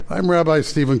I'm Rabbi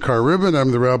Stephen Carr Rubin.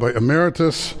 I'm the Rabbi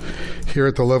Emeritus here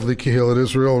at the lovely Kehillat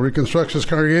Israel Reconstructionist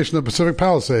Congregation of Pacific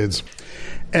Palisades.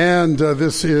 And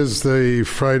this is the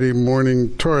Friday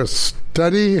morning Torah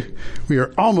study. We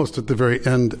are almost at the very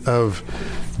end of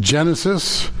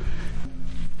Genesis.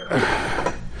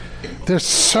 There's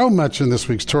so much in this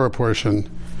week's Torah portion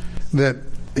that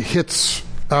hits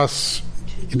us,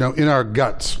 in our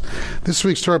guts. This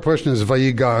week's Torah portion is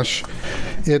Vayigash.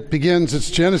 It's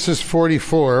Genesis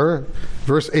 44,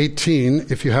 verse 18.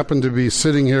 If you happen to be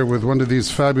sitting here with one of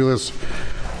these fabulous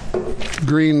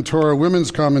green Torah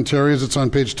women's commentaries, it's on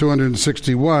page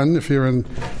 261. If you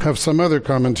have some other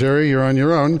commentary, you're on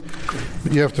your own.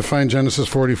 But you have to find Genesis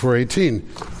 44:18.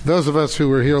 Those of us who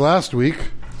were here last week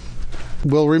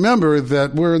will remember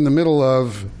that we're in the middle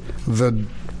of the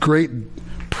great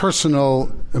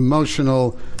personal,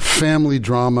 emotional family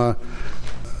drama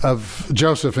of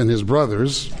Joseph and his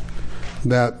brothers.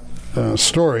 That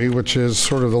story, which is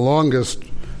sort of the longest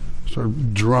sort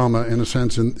of drama, in a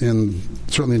sense, in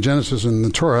certainly in Genesis and the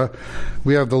Torah.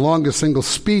 We have the longest single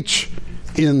speech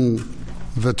in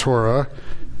the Torah,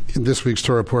 in this week's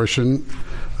Torah portion,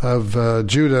 of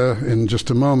Judah in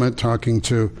just a moment, talking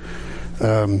to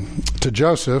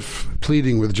Joseph,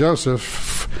 pleading with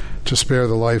Joseph to spare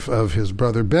the life of his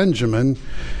brother Benjamin.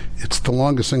 It's the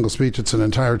longest single speech. It's an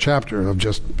entire chapter of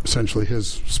just essentially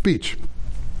his speech.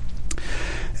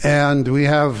 And we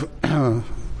have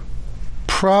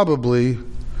probably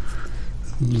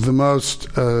the most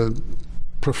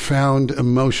profound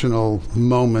emotional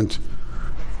moment,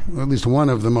 or at least one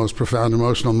of the most profound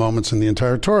emotional moments in the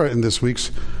entire Torah in this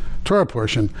week's Torah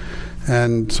portion.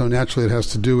 And so naturally it has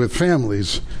to do with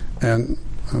families. And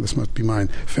this must be mine.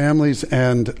 Families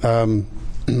and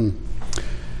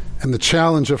the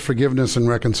challenge of forgiveness and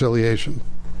reconciliation.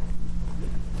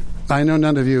 I know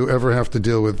none of you ever have to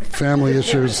deal with family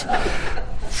issues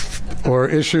or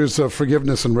issues of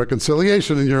forgiveness and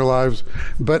reconciliation in your lives,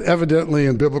 but evidently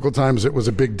in biblical times it was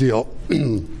a big deal.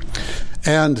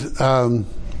 And the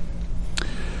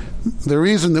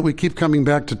reason that we keep coming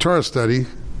back to Torah study,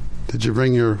 did you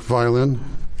bring your violin?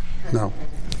 No.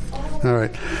 All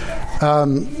right.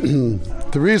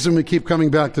 The reason we keep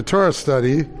coming back to Torah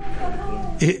study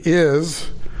is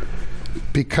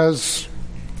because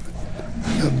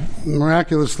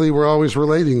miraculously we're always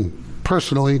relating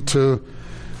personally to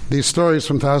these stories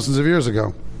from thousands of years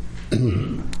ago,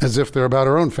 as if they're about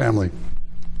our own family.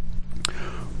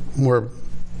 More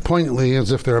poignantly,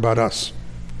 as if they're about us.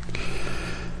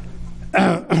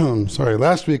 Sorry,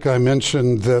 last week I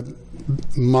mentioned that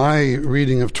my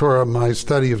reading of Torah, my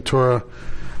study of Torah,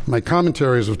 my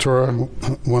commentaries of Torah,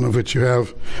 one of which you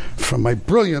have from my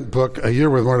brilliant book, A Year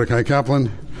with Mordecai Kaplan,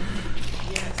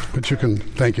 which you can,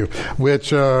 thank you, which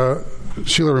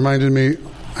Sheila reminded me,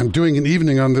 I'm doing an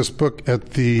evening on this book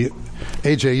at the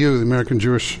AJU, the American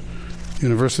Jewish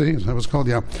University, is that what it's called?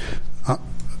 Yeah.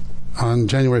 On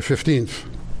January 15th.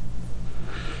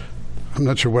 I'm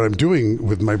not sure what I'm doing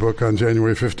with my book on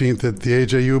January 15th at the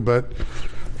AJU, but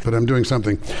I'm doing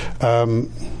something. And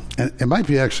it might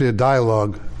be actually a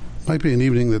dialogue. It might be an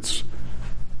evening that's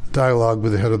dialogue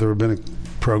with the head of the rabbinic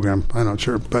program. I'm not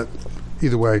sure, but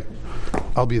either way,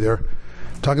 I'll be there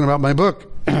talking about my book.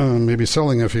 Maybe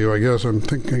selling a few, I guess. I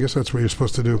guess that's what you're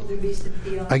supposed to do.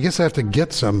 I guess I have to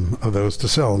get some of those to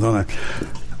sell, don't I?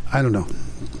 I don't know.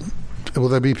 Will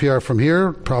there be PR from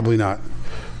here? Probably not.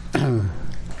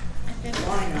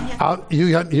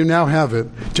 You now have it.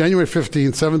 January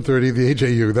 15th, 7:30, the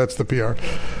AJU. That's the PR.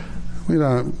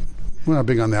 We're not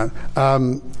big on that.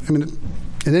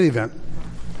 In any event,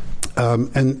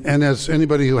 and as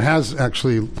anybody who has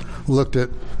actually looked at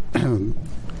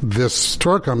this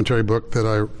Torah commentary book that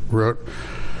I wrote,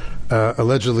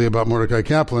 allegedly about Mordecai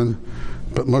Kaplan,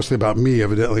 but mostly about me,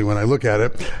 evidently, when I look at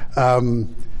it,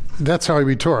 that's how I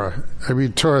read Torah. I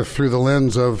read Torah through the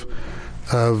lens of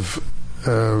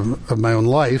my own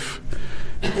life,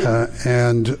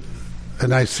 and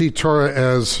I see Torah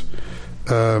as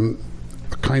a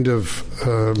kind of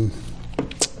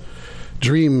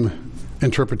dream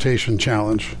interpretation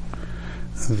challenge.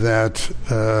 That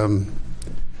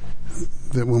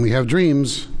when we have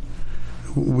dreams,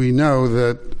 we know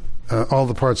that all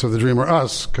the parts of the dream are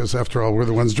us, because after all, we're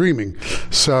the ones dreaming.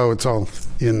 So it's all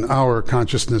in our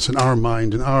consciousness, in our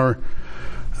mind, in our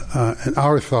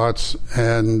thoughts.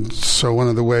 And so one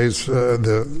of the ways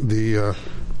the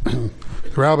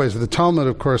rabbis of the Talmud,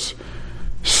 of course,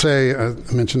 say, I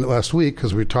mentioned it last week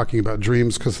because we were talking about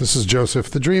dreams, because this is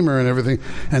Joseph the dreamer and everything.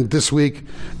 And this week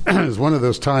is one of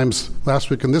those times,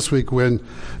 last week and this week, when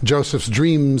Joseph's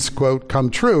dreams, quote, come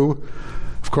true,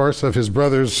 of course, of his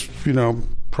brothers,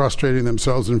 prostrating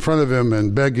themselves in front of him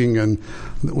and begging, and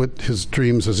what his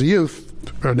dreams as a youth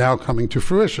are now coming to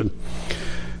fruition.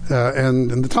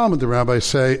 And in the Talmud, the rabbis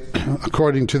say,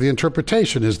 according to the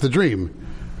interpretation, is the dream.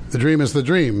 The dream is the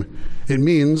dream. It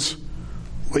means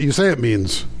what you say it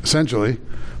means, essentially,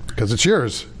 because it's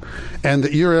yours. And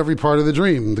that you're every part of the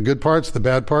dream, the good parts, the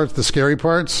bad parts, the scary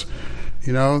parts,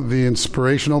 the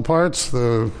inspirational parts,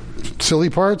 the silly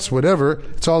parts, whatever.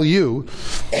 It's all you.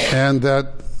 And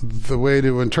that the way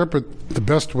to interpret, the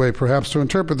best way perhaps to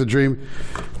interpret the dream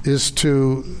is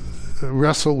to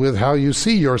wrestle with how you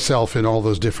see yourself in all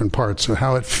those different parts and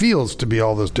how it feels to be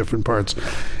all those different parts.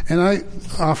 And I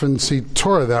often see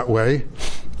Torah that way.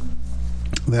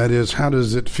 That is, how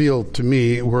does it feel to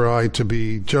me were I to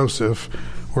be Joseph,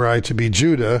 were I to be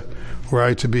Judah, were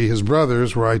I to be his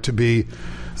brothers, were I to be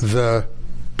the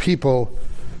people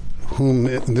whom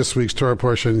in this week's Torah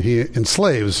portion he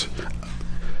enslaves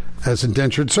as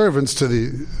indentured servants to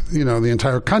the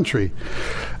entire country.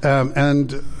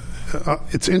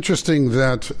 It's interesting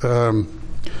that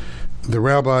the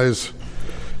rabbis,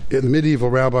 the medieval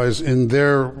rabbis, in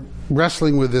their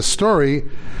wrestling with this story,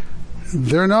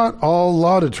 they're not all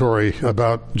laudatory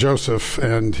about Joseph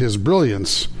and his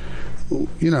brilliance.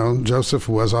 Joseph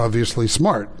was obviously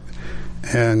smart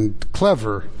and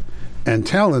clever and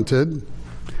talented,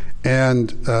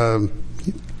 and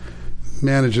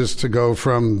manages to go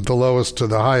from the lowest to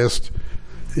the highest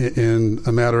in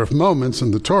a matter of moments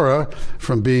in the Torah,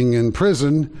 from being in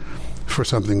prison for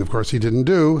something, of course, he didn't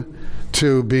do,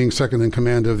 to being second in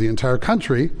command of the entire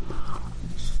country,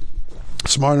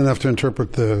 smart enough to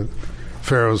interpret the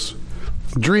Pharaoh's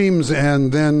dreams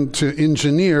and then to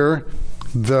engineer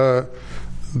the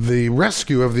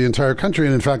rescue of the entire country,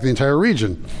 and in fact the entire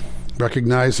region,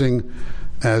 recognizing,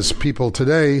 as people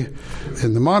today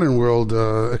in the modern world,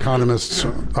 economists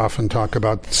often talk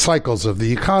about cycles of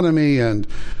the economy, and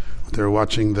they're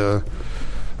watching the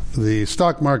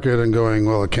stock market and going,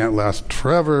 well, it can't last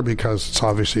forever because it's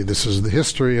obviously this is the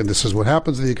history and this is what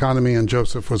happens to the economy. And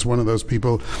Joseph was one of those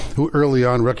people who early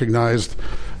on recognized,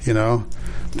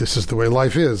 this is the way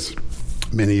life is.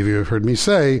 Many of you have heard me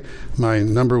say my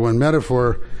number one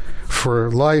metaphor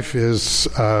for life is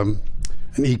an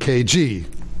EKG.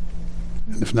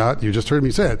 And if not, you just heard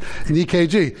me say it. An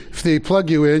EKG. If they plug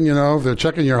you in, they're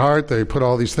checking your heart, they put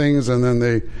all these things, and then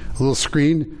a little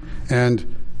screen,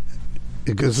 and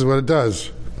this is what it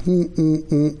does.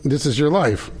 This is your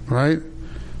life, right?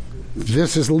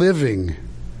 This is living.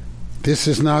 This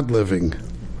is not living.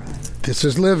 This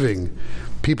is living.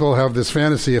 People have this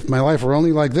fantasy, if my life were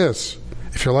only like this,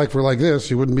 if your life were like this,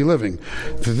 you wouldn't be living.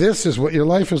 This is what your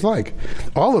life is like.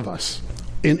 All of us.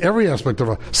 In every aspect of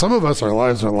our life. Some of us, our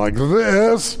lives are like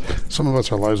this. Some of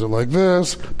us, our lives are like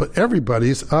this. But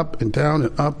everybody's up and down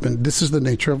and up, and this is the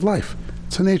nature of life.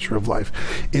 It's the nature of life.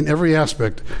 In every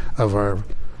aspect of our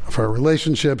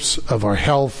relationships, of our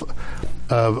health,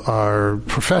 of our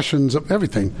professions, of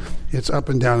everything. It's up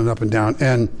and down and up and down.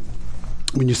 And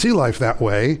when you see life that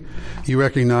way, you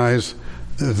recognize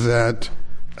that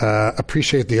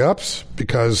appreciate the ups,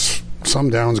 because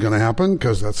some down's going to happen,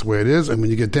 because that's the way it is. And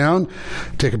when you get down,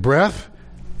 take a breath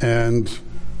and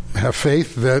have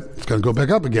faith that it's going to go back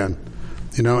up again.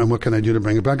 And what can I do to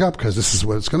bring it back up? Because this is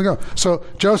what it's going to go. So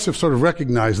Joseph sort of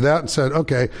recognized that and said,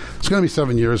 okay, it's going to be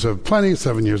 7 years of plenty,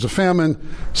 7 years of famine.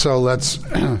 So let's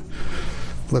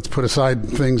put aside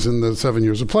things in the 7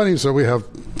 years of plenty so we have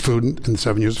food in the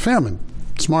 7 years of famine.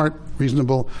 Smart,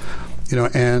 reasonable,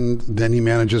 and then he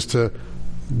manages to,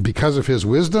 because of his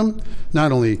wisdom,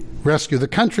 not only rescue the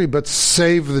country, but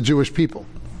save the Jewish people.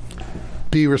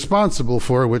 Be responsible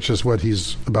for, which is what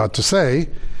he's about to say.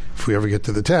 If we ever get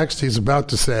to the text, he's about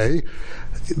to say,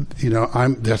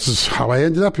 this is how I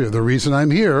ended up here. The reason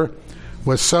I'm here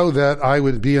was so that I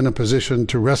would be in a position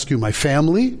to rescue my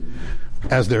family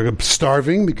as they're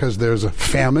starving because there's a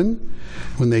famine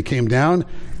when they came down,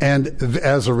 and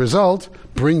as a result,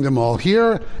 bring them all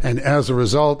here, and as a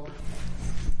result,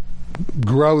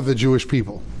 grow the Jewish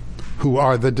people, who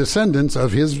are the descendants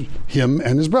of him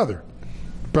and his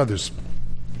brothers.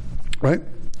 Right?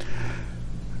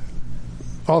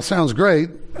 All sounds great.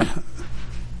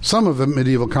 Some of the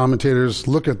medieval commentators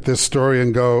look at this story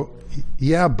and go,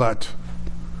 yeah, but.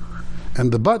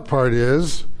 And the but part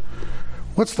is,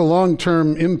 what's the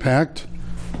long-term impact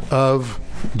of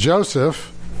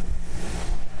Joseph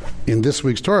in this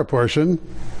week's Torah portion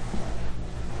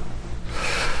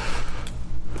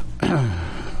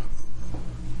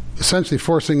essentially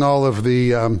forcing all of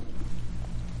the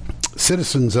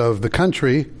citizens of the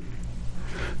country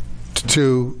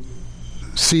to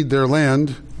cede their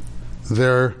land,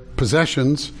 their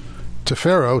possessions to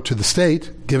Pharaoh, to the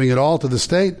state, giving it all to the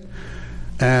state,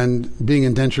 and being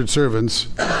indentured servants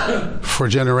for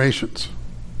generations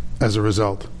as a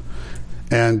result.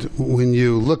 And when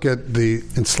you look at the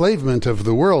enslavement of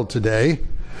the world today,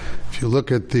 if you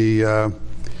look at the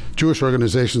Jewish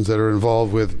organizations that are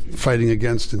involved with fighting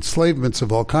against enslavements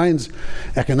of all kinds,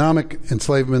 economic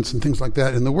enslavements and things like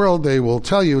that in the world, they will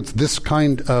tell you it's this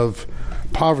kind of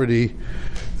poverty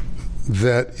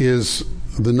that is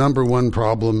the number one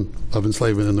problem of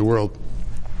enslavement in the world.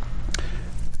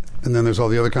 And then there's all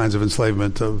the other kinds of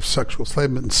enslavement, of sexual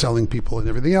enslavement and selling people and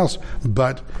everything else.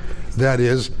 But that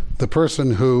is the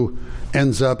person who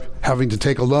ends up having to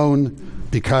take a loan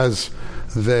because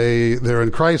they're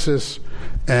in crisis,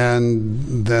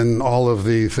 and then all of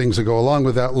the things that go along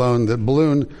with that loan that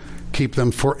balloon keep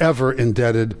them forever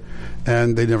indebted,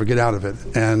 and they never get out of it.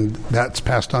 And that's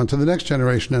passed on to the next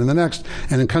generation and the next.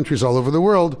 And in countries all over the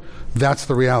world, that's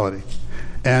the reality.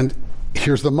 And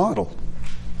here's the model.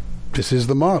 This is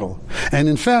the model. And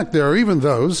in fact, there are even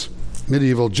those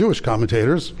medieval Jewish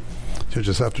commentators, you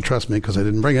just have to trust me because I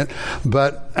didn't bring it,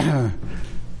 but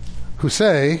who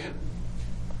say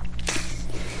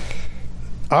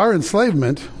our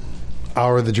enslavement,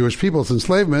 the Jewish people's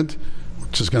enslavement,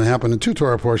 which is going to happen in 2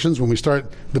 Torah portions when we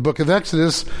start the book of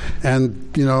Exodus,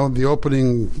 and the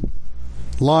opening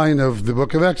line of the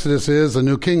book of Exodus is, a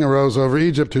new king arose over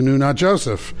Egypt who knew not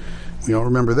Joseph. We all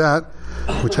remember that,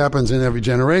 which happens in every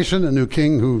generation, a new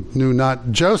king who knew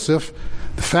not Joseph.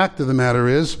 The fact of the matter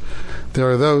is, there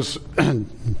are those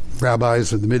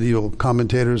rabbis and the medieval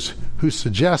commentators who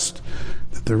suggest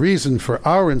that the reason for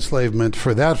our enslavement,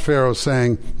 for that Pharaoh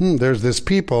saying, there's this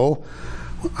people,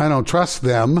 I don't trust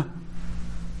them,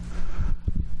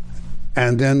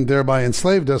 and then thereby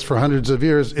enslaved us for hundreds of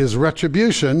years, is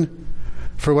retribution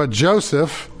for what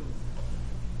Joseph,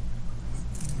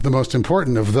 the most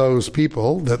important of those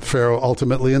people that Pharaoh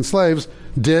ultimately enslaves,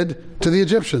 did to the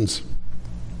Egyptians.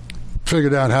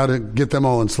 Figured out how to get them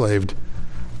all enslaved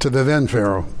to the then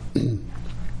Pharaoh.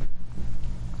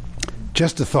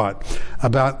 Just a thought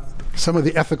about some of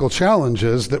the ethical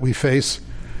challenges that we face,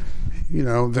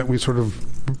 that we sort of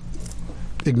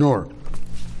ignore.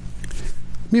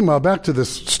 Meanwhile, back to this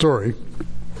story.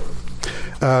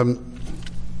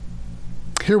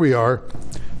 Here we are.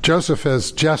 Joseph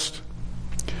has just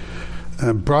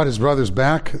brought his brothers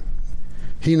back.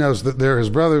 He knows that they're his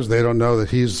brothers. They don't know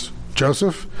that he's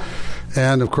Joseph.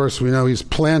 And, of course, we know he's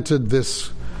planted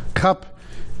this cup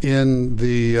in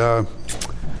the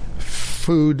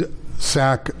food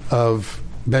sack of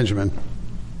Benjamin,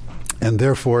 and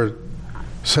therefore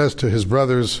says to his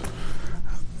brothers,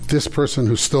 this person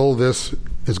who stole this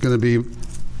is going to be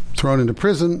thrown into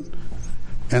prison,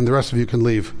 and the rest of you can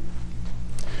leave.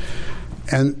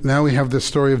 And now we have this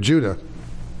story of Judah.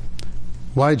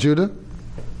 Why Judah?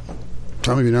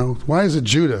 Some of you know. Why is it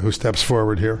Judah who steps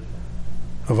forward here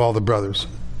of all the brothers?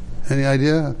 Any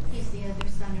idea? He's the other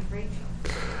son of Rachel.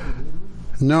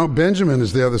 No, Benjamin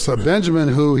is the other son. Benjamin,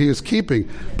 who he is keeping.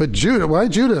 But Judah, why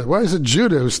Judah? Why is it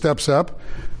Judah who steps up?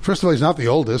 First of all, he's not the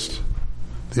oldest.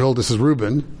 The oldest is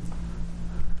Reuben.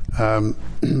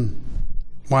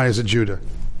 Why is it Judah?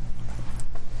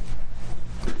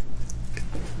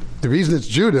 The reason it's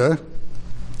Judah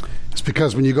is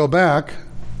because when you go back,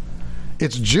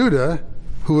 it's Judah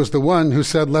who was the one who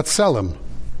said, let's sell him.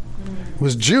 It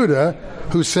was Judah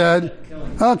who said,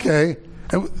 okay,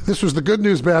 and this was the good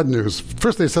news, bad news.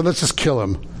 First they said, let's just kill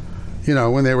him.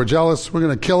 When they were jealous, we're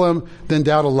going to kill him, then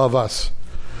Dad will love us.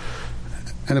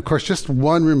 And of course, just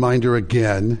one reminder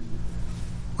again,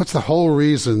 what's the whole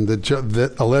reason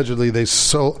that allegedly they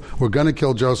were going to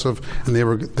kill Joseph, and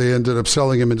they ended up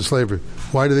selling him into slavery?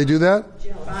 Why do they do that?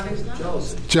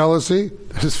 Jealousy.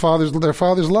 Their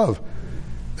father's love.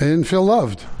 They didn't feel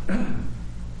loved.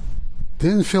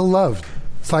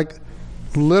 It's like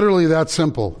literally that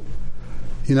simple.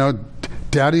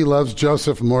 Daddy loves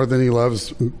Joseph more than he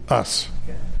loves us.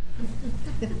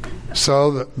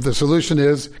 So the solution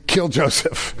is kill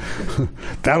Joseph.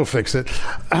 That'll fix it.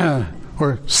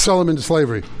 Or sell him into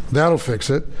slavery. That'll fix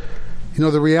it.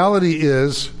 The reality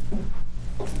is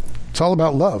it's all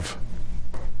about love.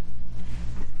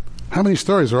 How many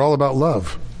stories are all about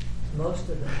love? Most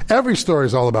of them. Every story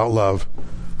is all about love.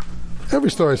 Every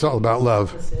story is all about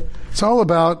love. It's all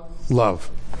about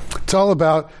love. It's all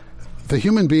about the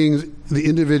human beings, the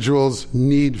individual's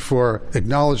need for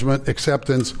acknowledgement,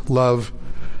 acceptance, love,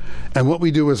 and what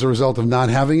we do as a result of not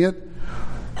having it,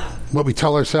 what we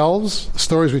tell ourselves, the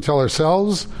stories we tell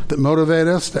ourselves that motivate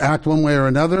us to act one way or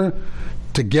another,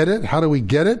 to get it. How do we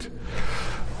get it?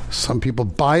 Some people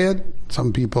buy it.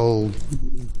 Some people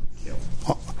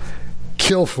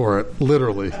kill for it,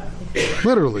 literally.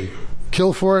 Literally.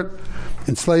 Kill for it,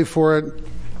 enslave for it.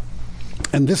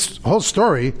 And this whole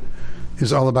story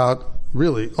is all about,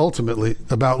 really, ultimately,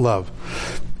 about love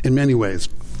in many ways.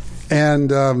 And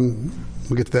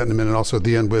we'll get to that in a minute, also at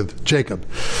the end with Jacob.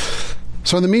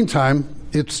 So in the meantime,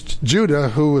 it's Judah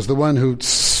who was the one who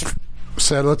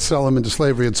said, let's sell him into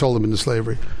slavery, and sold him into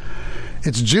slavery.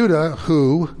 It's Judah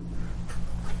who,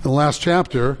 in the last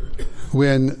chapter,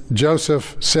 when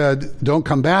Joseph said, don't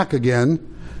come back again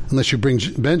unless you bring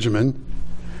Benjamin,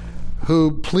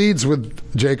 who pleads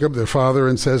with Jacob, their father,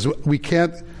 and says, we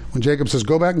can't, when Jacob says,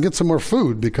 go back and get some more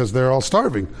food because they're all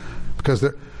starving. Because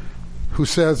they're, who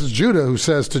says, it's Judah who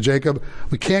says to Jacob,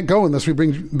 we can't go unless we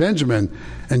bring Benjamin.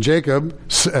 And Jacob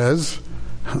says,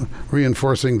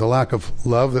 reinforcing the lack of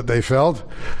love that they felt,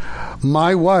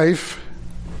 my wife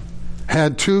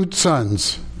had 2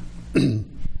 sons.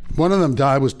 One of them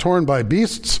died, was torn by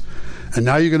beasts, and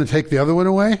now you're going to take the other one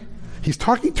away? He's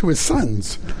talking to his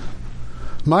sons.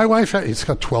 My wife had, he's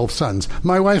got 12 sons.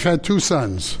 My wife had 2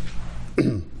 sons.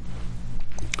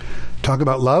 Talk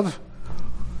about love.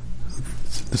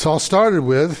 This all started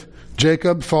with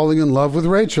Jacob falling in love with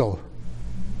Rachel.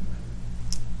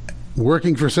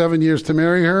 Working for 7 years to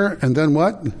marry her, and then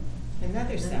what?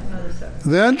 Another 7.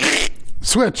 Then,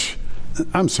 switch.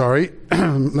 I'm sorry.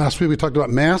 Last week we talked about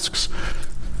masks.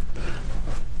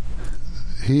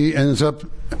 He ends up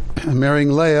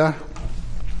marrying Leah,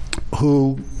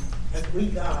 who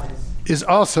is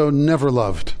also never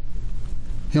loved.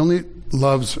 He only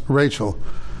loves Rachel.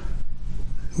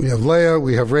 We have Leah,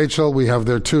 we have Rachel, we have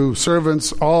their 2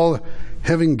 servants, all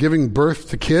giving birth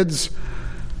to kids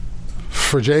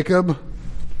for Jacob.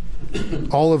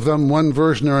 All of them, one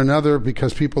version or another,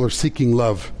 because people are seeking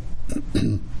love.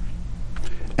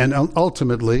 And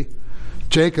ultimately,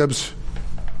 Jacob's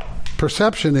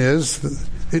perception is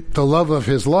the love of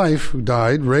his life, who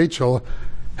died, Rachel,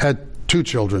 had 2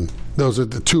 children. Those are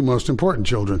the 2 most important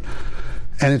children.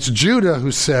 And it's Judah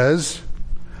who says,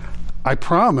 I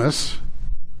promise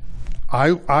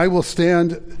I will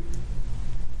stand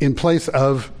in place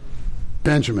of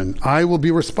Benjamin. I will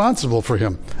be responsible for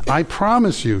him. I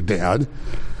promise you, Dad,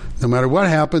 no matter what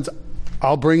happens,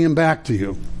 I'll bring him back to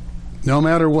you. No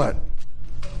matter what.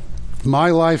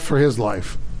 My life for his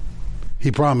life. He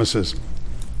promises.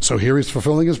 So here he's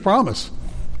fulfilling his promise.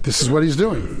 This is what he's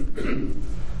doing.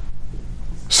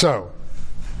 So,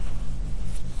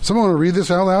 someone want to read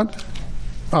this out loud?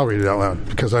 I'll read it out loud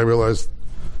because I realize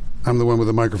I'm the one with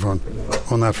the microphone.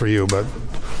 Well, not for you, but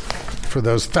for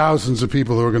those thousands of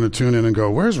people who are going to tune in and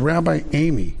go, where's Rabbi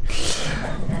Amy?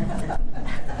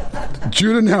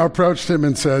 Judah now approached him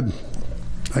and said,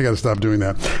 I got to stop doing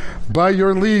that. By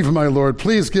your leave, my lord,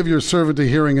 please give your servant a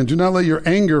hearing, and do not let your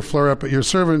anger flare up at your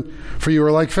servant, for you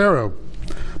are like Pharaoh.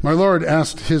 My lord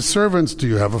asked his servants, do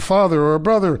you have a father or a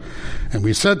brother? And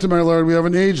we said to my lord, we have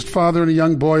an aged father and a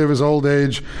young boy of his old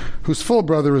age, whose full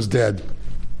brother is dead.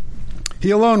 He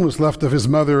alone was left of his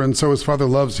mother, and so his father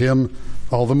loves him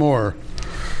all the more.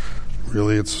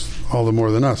 Really, it's all the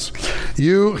more than us.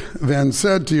 You then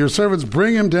said to your servants,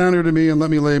 bring him down here to me and let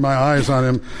me lay my eyes on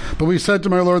him. But we said to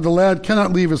my lord, the lad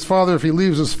cannot leave his father. If he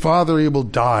leaves his father, he will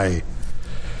die.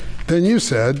 Then you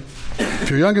said, if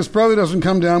your youngest brother doesn't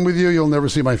come down with you, you'll never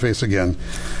see my face again.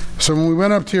 So when we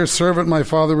went up to your servant, my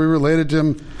father, we related to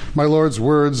him my Lord's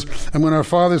words. And when our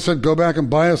father said, go back and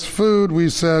buy us food, we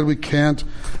said, we can't.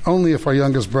 Only if our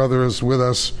youngest brother is with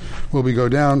us will we go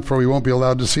down, for we won't be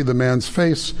allowed to see the man's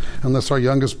face unless our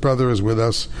youngest brother is with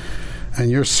us. And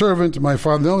your servant, my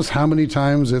father, knows how many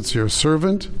times it's your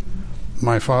servant,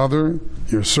 my father,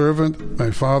 your servant,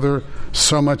 my father.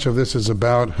 So much of this is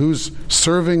about who's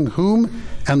serving whom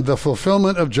and the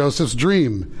fulfillment of Joseph's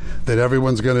dream, that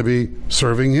everyone's going to be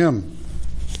serving him.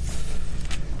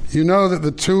 You know that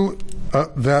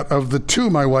that of the 2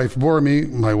 my wife bore me,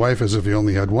 my wife as if he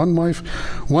only had one wife,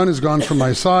 one is gone from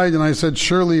my side, and I said,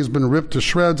 surely he's been ripped to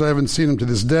shreds. I haven't seen him to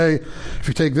this day. If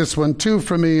you take this one too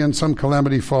from me and some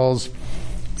calamity falls,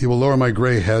 you will lower my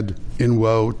gray head in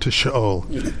woe to Sheol.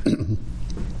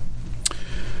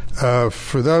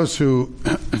 For those who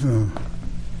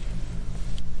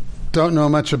don't know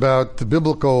much about the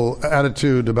biblical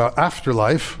attitude about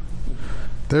afterlife,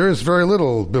 there is very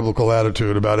little biblical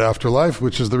attitude about afterlife,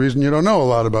 which is the reason you don't know a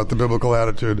lot about the biblical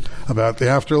attitude about the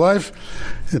afterlife.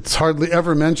 It's hardly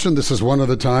ever mentioned. This is one of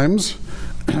the times.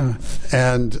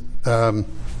 And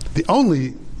the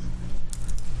only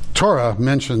Torah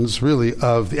mentions, really,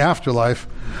 of the afterlife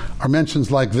are mentions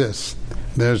like this.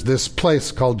 There's this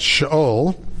place called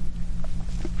Sheol,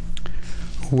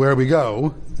 where we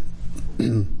go,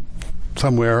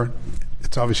 somewhere.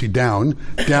 It's obviously down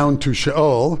to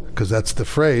Sheol, because that's the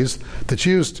phrase that's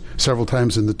used several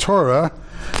times in the Torah.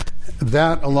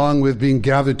 That, along with being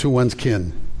gathered to one's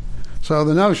kin. So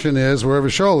the notion is wherever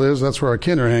Sheol is, that's where our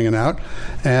kin are hanging out,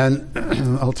 and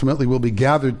ultimately we'll be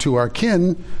gathered to our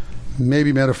kin,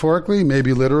 maybe metaphorically,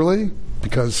 maybe literally,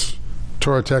 because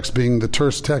Torah text being the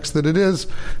terse text that it is,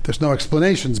 there's no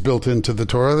explanations built into the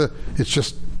Torah. It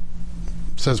just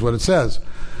says what it says.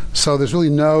 So there's really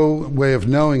no way of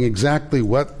knowing exactly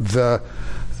what the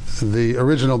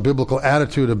original biblical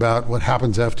attitude about what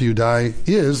happens after you die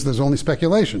is. There's only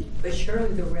speculation. But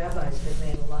surely the rabbis have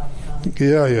made a lot of comments.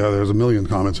 Yeah, there's a million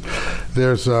comments.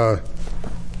 There's one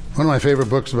of my favorite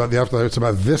books about the afterlife. It's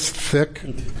about this thick.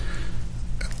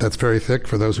 That's very thick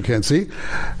for those who can't see.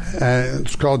 And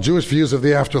it's called Jewish Views of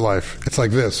the Afterlife. It's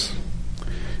like this.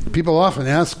 People often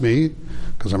ask me,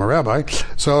 because I'm a rabbi,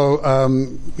 so,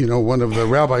 one of the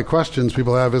rabbi questions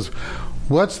people have is,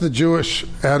 what's the Jewish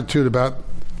attitude about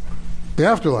the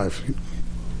afterlife?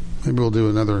 Maybe we'll do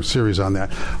another series on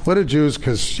that. What do Jews,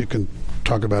 because you can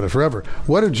talk about it forever,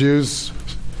 what do Jews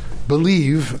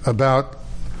believe about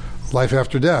life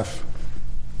after death?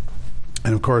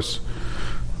 And of course,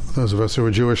 those of us who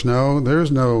are Jewish know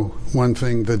there's no one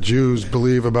thing that Jews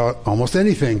believe about almost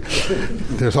anything.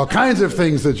 There's all kinds of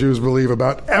things that Jews believe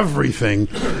about everything.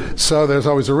 So there's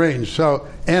always a range. So,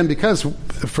 and because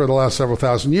for the last several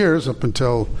thousand years, up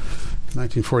until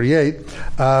 1948,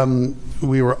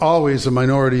 we were always a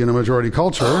minority in a majority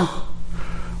culture,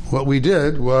 what we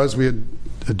did was we had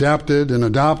adapted and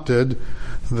adopted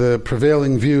the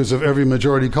prevailing views of every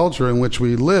majority culture in which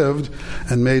we lived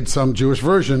and made some Jewish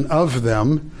version of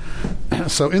them.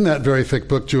 So in that very thick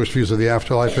book, Jewish Views of the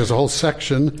Afterlife, there's a whole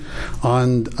section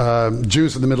on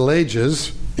Jews in the Middle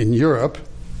Ages in Europe.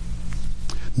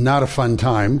 Not a fun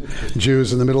time.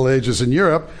 Jews in the Middle Ages in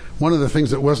Europe. One of the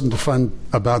things that wasn't fun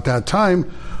about that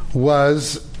time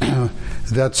was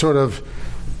that sort of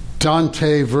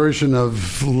Dante version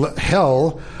of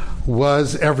hell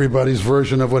was everybody's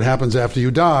version of what happens after you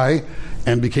die,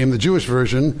 and became the Jewish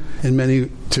version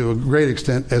to a great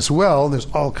extent as well. There's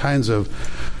all kinds of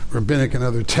rabbinic and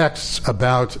other texts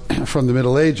about from the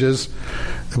Middle Ages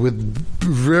with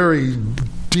very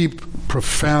deep,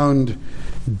 profound,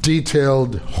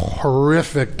 detailed,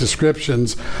 horrific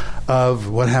descriptions of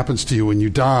what happens to you when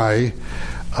you die,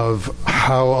 of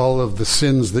how all of the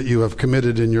sins that you have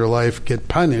committed in your life get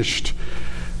punished.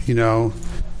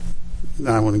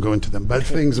 I wouldn't go into them, but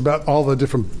things about all the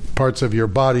different parts of your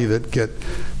body that get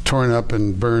torn up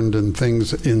and burned and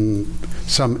things in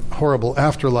some horrible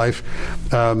afterlife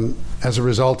as a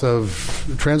result of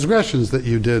transgressions that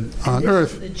you did on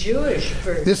earth. This is the Jewish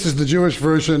version. This is the Jewish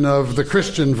version of the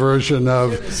Christian version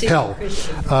of hell.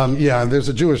 There's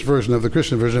a Jewish version of the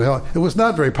Christian version of hell. It was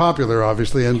not very popular,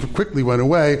 obviously, and quickly went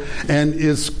away, and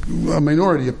is a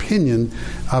minority opinion,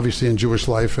 obviously, in Jewish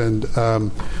life. And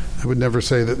I would never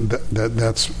say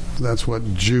that's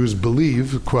what Jews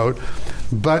believe, quote,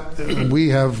 but we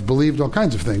have believed all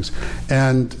kinds of things.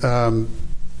 And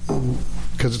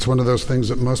because it's one of those things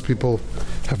that most people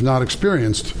have not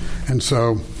experienced. And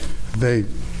so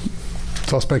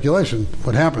it's all speculation,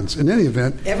 what happens. In any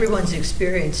event... Everyone's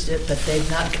experienced it, but they've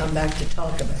not come back to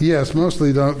talk about it. Yes,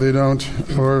 mostly they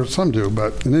don't, or some do,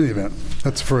 but in any event,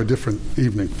 that's for a different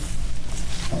evening.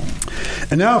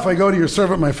 And now if I go to your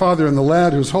servant my father, and the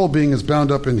lad whose whole being is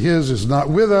bound up in his is not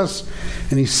with us,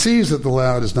 and he sees that the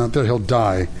lad is not there, he'll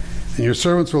die. And your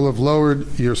servants will have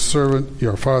lowered your servant,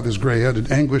 your father's gray head, in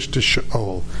anguish to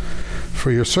Sheol.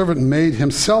 For your servant made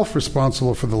himself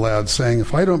responsible for the lad, saying,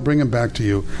 if I don't bring him back to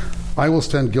you, I will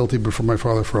stand guilty before my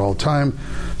father for all time.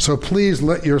 So please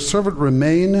let your servant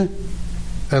remain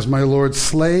as my Lord's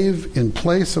slave in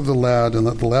place of the lad, and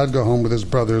let the lad go home with his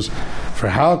brothers. For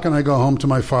how can I go home to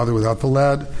my father without the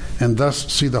lad, and thus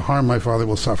see the harm my father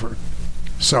will suffer?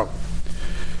 So,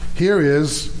 here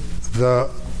is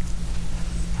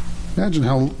imagine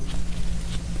how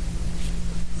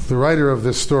the writer of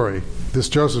this story, this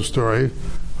Joseph story,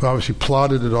 who obviously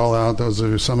plotted it all out, those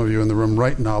are some of you in the room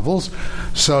write novels,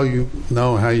 so you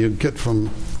know how you get from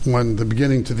the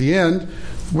beginning to the end.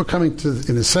 We're coming to,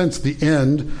 in a sense, the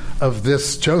end of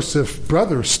this Joseph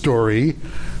brother story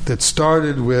that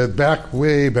started with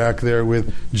way back there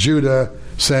with Judah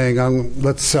saying,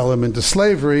 let's sell him into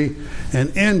slavery,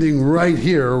 and ending right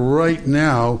here, right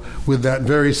now, with that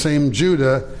very same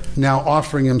Judah now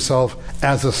offering himself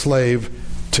as a slave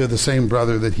to the same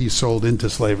brother that he sold into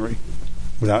slavery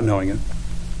without knowing it.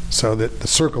 So that the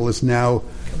circle is now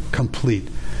complete.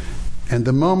 And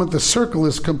the moment the circle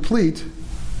is complete,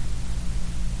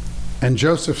 and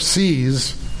Joseph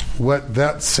sees what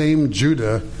that same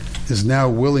Judah is now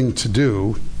willing to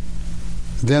do,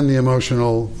 then the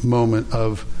emotional moment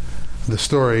of the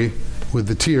story with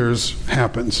the tears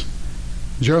happens.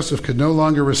 Joseph could no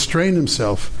longer restrain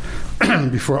himself,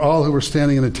 before all who were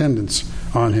standing in attendance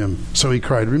on him. So he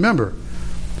cried, remember,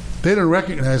 they didn't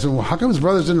recognize him. Well, how come his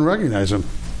brothers didn't recognize him?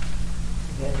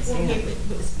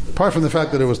 Apart from the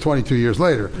fact that it was 22 years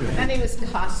later. And he was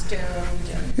costumed.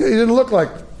 He didn't look like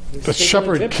a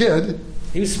shepherd kid.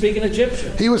 He was speaking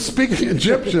Egyptian. He was speaking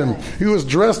Egyptian. He was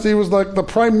dressed, he was like the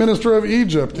prime minister of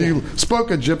Egypt. He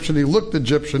spoke Egyptian, he looked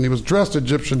Egyptian, he was dressed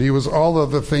Egyptian, he was all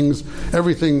of the things,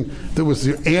 everything that was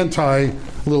the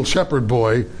anti-little shepherd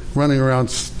boy running around,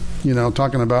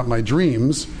 talking about my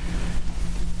dreams.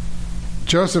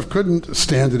 Joseph couldn't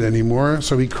stand it anymore,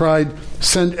 so he cried,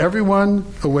 send everyone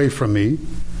away from me,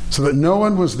 so that no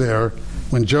one was there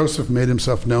when Joseph made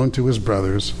himself known to his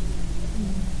brothers.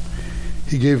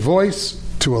 He gave voice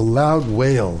to a loud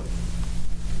wail,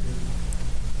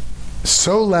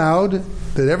 so loud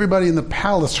that everybody in the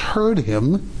palace heard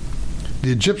him.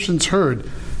 The Egyptians heard.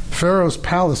 Pharaoh's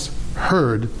palace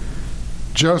heard.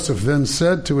 Joseph then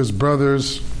said to his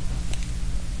brothers,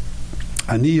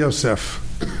 Ani Yosef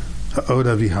ha'od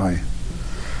Avihai.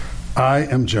 I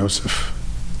am Joseph.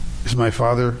 Is my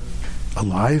father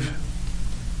alive?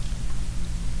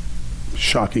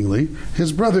 Shockingly,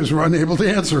 his brothers were unable to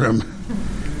answer him.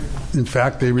 In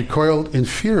fact, they recoiled in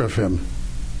fear of him.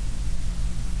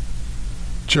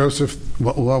 Joseph,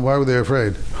 why were they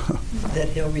afraid? That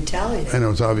he'll retaliate. I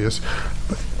know, it's obvious.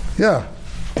 But, yeah.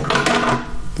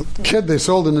 The kid they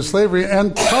sold into slavery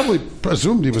and probably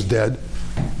presumed he was dead.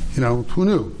 Who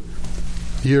knew?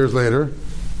 Years later,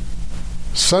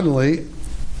 suddenly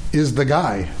is the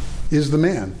guy, is the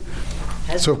man.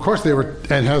 So of course they were,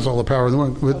 and has all the power in the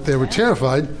world, but they were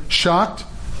terrified, shocked,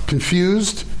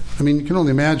 confused. I mean, you can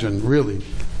only imagine, really.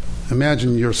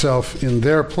 Imagine yourself in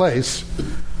their place.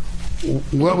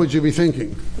 What would you be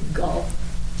thinking? Go.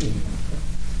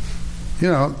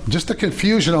 Just the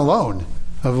confusion alone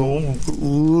of,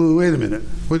 wait a minute,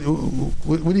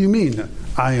 what do you mean,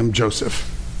 I am Joseph?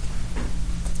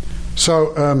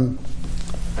 So,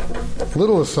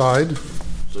 little aside.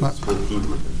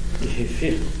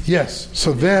 Yes.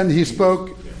 So then he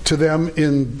spoke to them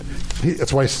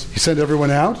that's why he sent everyone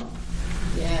out.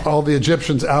 Yeah. All the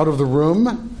Egyptians out of the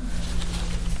room.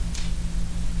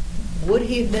 Would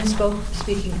he have been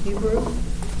speaking Hebrew?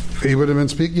 He would have been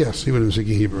speaking. Yes, he would have been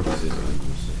speaking Hebrew.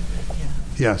 Yeah.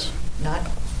 Yes. Not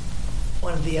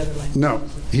one of the other languages. No,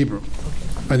 Hebrew.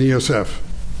 Okay. Ani Yosef.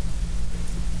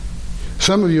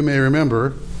 Some of you may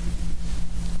remember.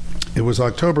 It was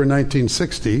October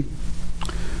 1960.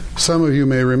 Some of you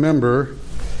may remember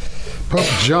Pope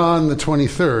John the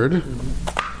 23rd.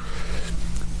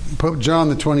 Pope John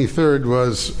the 23rd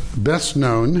was best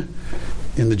known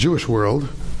in the Jewish world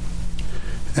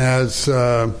as, in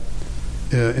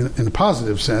a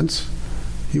positive sense,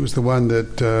 he was the one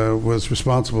that was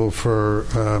responsible for,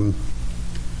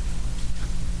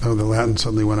 the Latin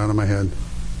suddenly went out of my head.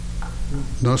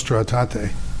 Nostra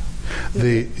Aetate.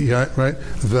 Jesus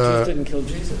didn't kill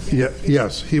Jesus. Yeah,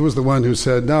 yes, he was the one who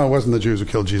said, no, it wasn't the Jews who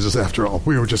killed Jesus after all.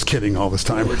 We were just kidding all this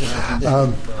time.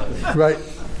 Right,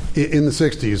 in the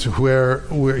 60s,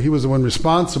 where he was the one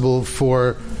responsible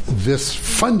for this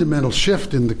fundamental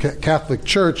shift in the Catholic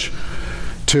Church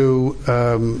to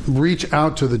reach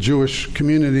out to the Jewish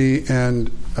community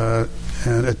and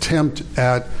attempt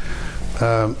at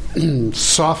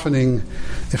softening,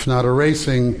 if not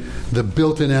erasing, the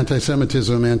built-in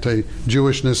anti-Semitism,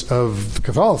 anti-Jewishness of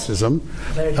Catholicism.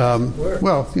 But it doesn't work.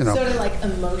 Well, Sort of like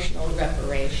emotional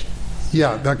reparations.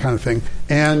 Yeah, that kind of thing.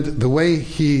 And the way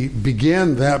he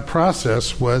began that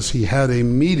process was he had a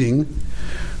meeting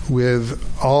with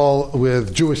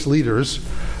Jewish leaders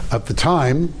at the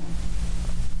time,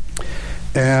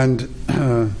 and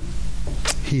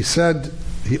he said,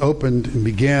 he opened and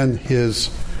began his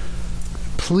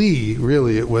plea.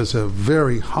 Really, it was a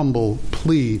very humble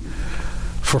plea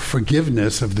for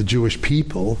forgiveness of the Jewish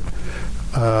people.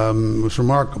 It was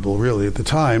remarkable, really, at the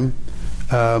time,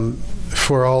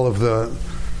 for all of the,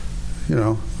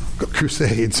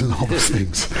 crusades and all those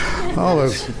things, all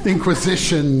those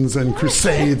inquisitions and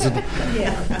crusades and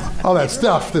all that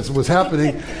stuff that was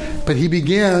happening. But he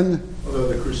began. Although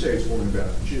the crusades weren't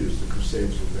about the Jews, the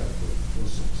crusades were about the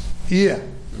Muslims.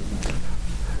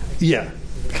 Yeah.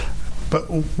 But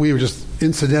we were just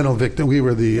incidental victims. We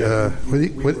were the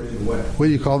what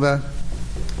do you call that?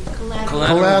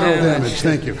 Collateral damage.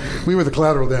 Thank you. We were the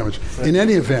collateral damage. In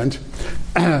any event,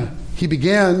 he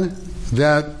began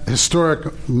that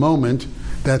historic moment,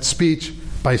 that speech,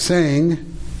 by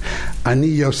saying, Ani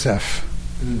Yosef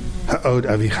ha'od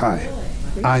Avichai.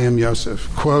 I am Joseph,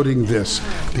 quoting this,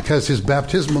 because his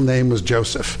baptismal name was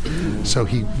Joseph. So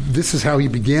this is how he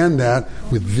began that,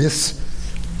 with this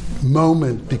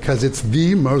moment because it's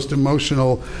the most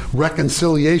emotional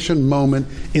reconciliation moment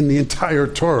in the entire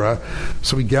Torah.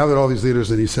 So he gathered all these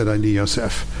leaders and he said, Ani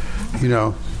Yosef. You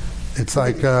know, it's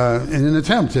like in an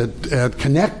attempt at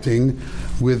connecting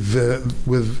with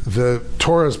the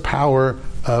Torah's power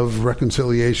of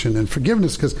reconciliation and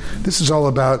forgiveness, because this is all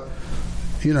about,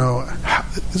 you know,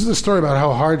 this is a story about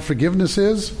how hard forgiveness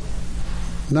is.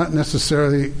 Not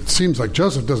necessarily, it seems like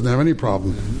Joseph doesn't have any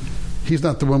problem. He's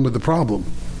not the one with the problem.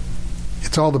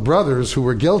 It's all the brothers who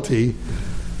were guilty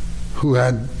who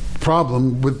had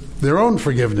problem with their own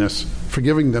forgiveness,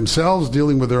 forgiving themselves,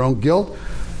 dealing with their own guilt,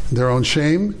 their own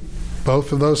shame,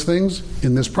 both of those things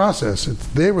in this process.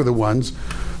 They were the ones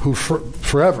who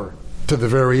forever, to the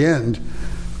very end,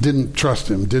 didn't trust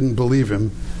him, didn't believe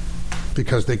him,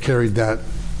 because they carried that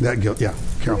guilt. Yeah,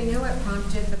 Carol. Do we know what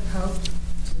prompted the Pope to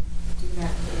do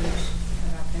that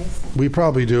about this? We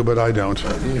probably do, but I don't.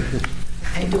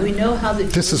 And do we know how the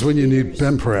This is when you need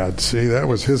Ben Pratt. See, that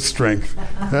was his strength.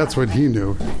 That's what he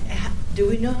knew. Do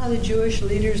we know how the Jewish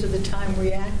leaders of the time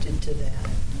reacted to that?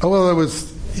 Oh, well, it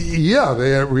was, yeah,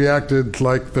 they reacted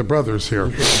like the brothers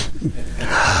here.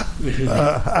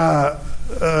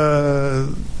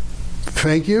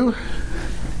 Thank you.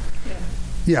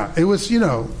 Yeah, it was, you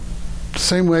know,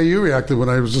 same way you reacted when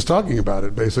I was just talking about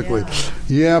it, basically.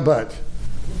 Yeah, but,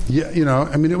 yeah, you know,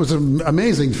 I mean, it was an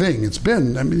amazing thing. It's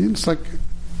like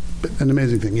an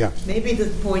amazing thing, yeah. Maybe the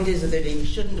point is that he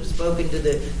shouldn't have spoken to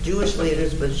the Jewish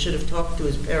leaders, but should have talked to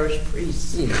his parish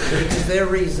priests, because their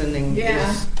reasoning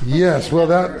is... Yes, well,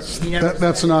 that's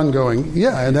an ongoing,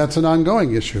 and that's an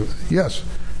ongoing issue, yes.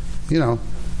 You know,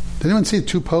 did anyone see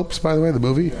Two Popes, by the way, the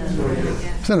movie?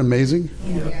 Isn't that amazing?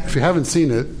 If you haven't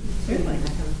seen it,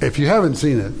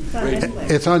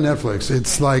 it's on Netflix.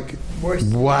 It's like,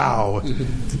 wow.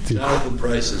 Jonathan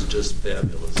Pryce is just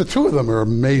fabulous. The two of them are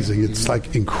amazing. It's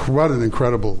like an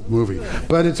incredible movie.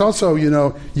 But it's also, you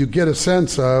know, you get a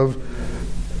sense of,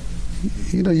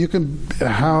 you know,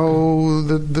 how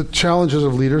the challenges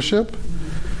of leadership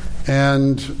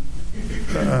and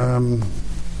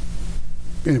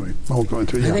anyway, I won't go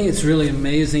into it. I think it's really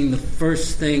amazing the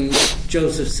first thing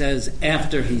Joseph says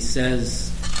after he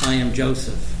says, I am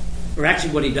Joseph. Or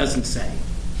actually what he doesn't say.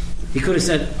 He could have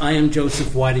said, I am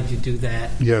Joseph, why did you do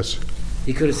that? Yes.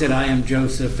 He could have said, I am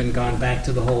Joseph, and gone back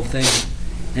to the whole thing.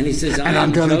 And he says,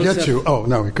 I'm going to get you. Oh,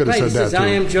 no, he could have said he says, that too. I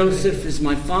am Joseph, is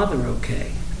my father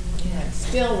okay? Yeah, it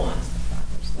still wants the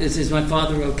father's love. Is my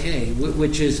father okay?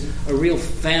 Which is a real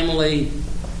family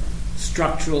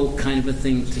structural kind of a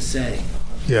thing to say.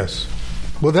 Yes.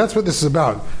 Well, that's what this is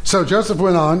about. So Joseph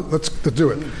went on, let's do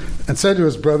it, and said to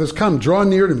his brothers, come, draw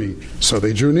near to me. So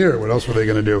they drew near. What else were they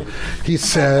going to do? He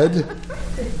said,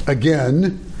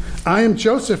 again, I am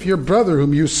Joseph, your brother,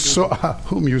 whom you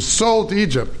sold to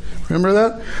Egypt. Remember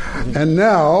that? And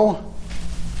now,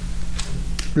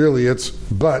 really it's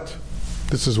but.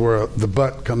 This is where the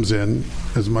but comes in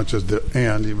as much as the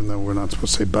and, even though we're not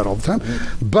supposed to say but all the time.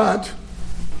 But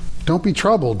don't be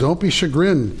troubled, don't be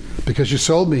chagrined, because you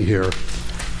sold me here.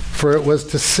 For it was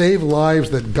to save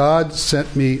lives that God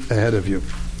sent me ahead of you.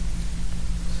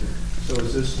 So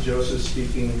is this Joseph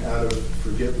speaking out of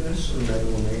forgiveness or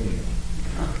megalomania?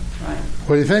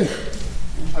 What do you think?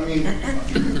 I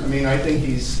mean, I think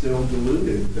he's still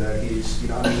deluded that he's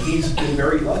been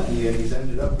very lucky and he's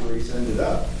ended up where he's ended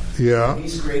up. Yeah. And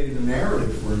he's created a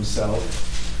narrative for himself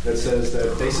that says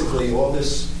that basically all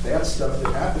this bad stuff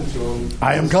that happened to him.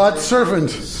 I am God's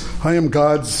servant. I am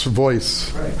God's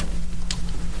voice. Right.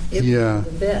 The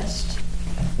best.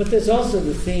 But there's also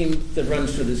the theme that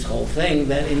runs through this whole thing,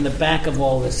 that in the back of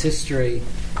all this history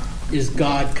is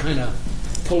God kind of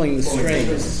pulling the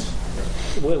strings,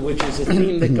 which is a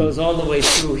theme that goes all the way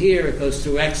through here. It goes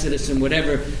through Exodus and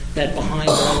whatever, that behind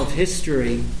all of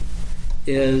history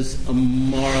is a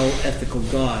moral, ethical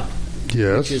God.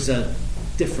 Yes. Which is a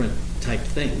different type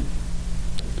thing.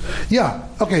 Yeah.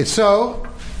 Okay, so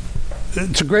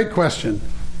it's a great question.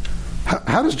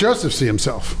 How does Joseph see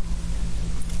himself?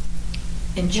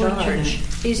 In charge.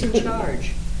 He's in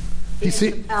charge. He has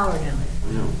the power now.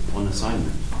 No, on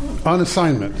assignment. On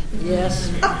assignment. Yes.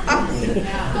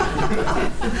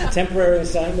 Temporary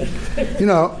assignment. You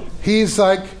know, he's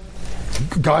like,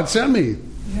 God sent me,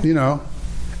 you know.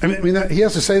 I mean, he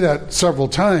has to say that several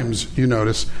times, you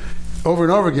notice, over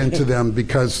and over again to them,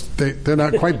 because they're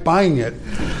not quite buying it.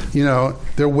 You know,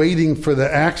 they're waiting for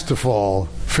the axe to fall,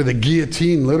 for the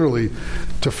guillotine literally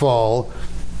to fall.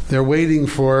 They're waiting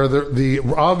for the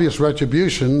obvious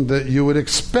retribution that you would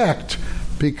expect,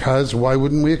 because why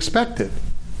wouldn't we expect it?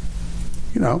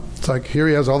 It's like here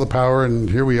he has all the power, and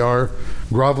here we are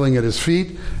groveling at his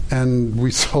feet, and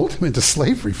we sold him into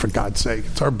slavery, for God's sake.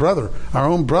 It's our brother, our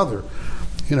own brother,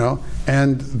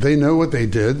 and they know what they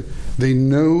did. They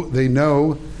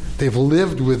know they've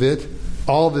lived with it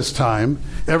all this time.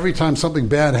 Every time something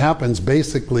bad happens,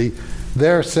 basically,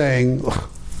 they're saying,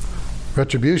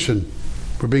 retribution,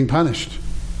 we're being punished.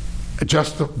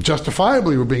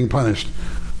 Justifiably, we're being punished.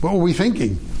 What were we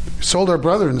thinking? We sold our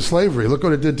brother into slavery. Look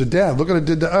what it did to Dad. Look what it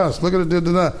did to us. Look what it did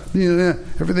to that.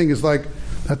 Everything is like,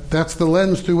 that's the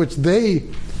lens through which they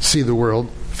see the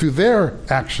world, through their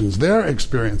actions, their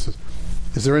experiences.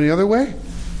 Is there any other way?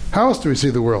 How else do we see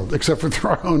the world, except for through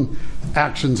our own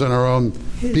actions and our own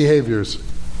behaviors?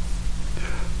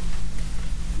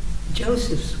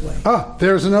 Joseph's way.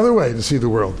 There's another way to see the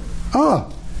world.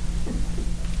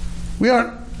 We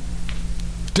aren't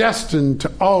destined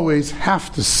to always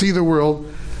have to see the world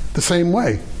the same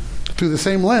way, through the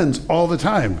same lens all the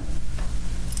time.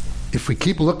 If we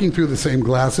keep looking through the same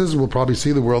glasses, we'll probably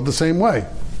see the world the same way.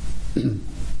 And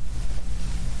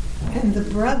the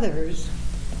brothers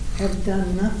have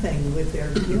done nothing with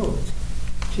their guilt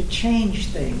to change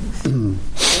things.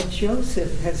 But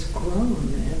Joseph has grown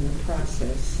in the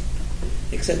process.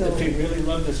 Except if he really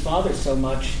loved his father so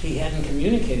much, he hadn't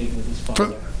communicated with his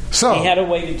father. So he had a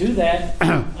way to do that,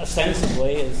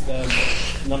 ostensibly, as the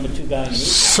number 2 guy in the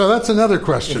So that's another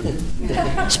question.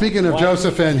 Speaking of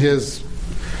Joseph and his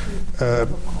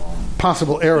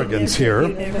possible arrogance here,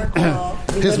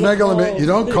 his megalomania, you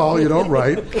don't call, you don't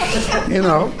write,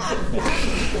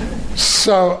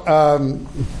 So,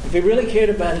 if he really cared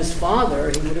about his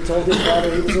father, he would have told his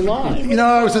father he was alive.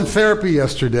 I was in therapy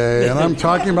yesterday, and I'm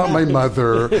talking about my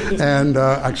mother, and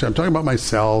actually I'm talking about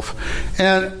myself,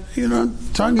 and,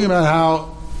 talking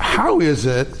about how is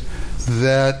it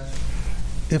that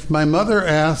if my mother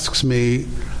asks me,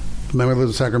 my mother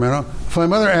lives in Sacramento, if my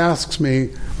mother asks me,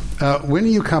 when are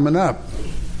you coming up?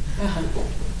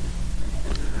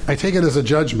 I take it as a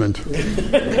judgment.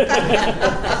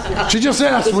 She just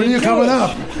asked, when are you coming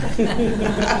up?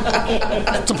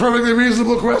 It's a perfectly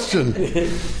reasonable question.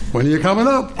 When are you coming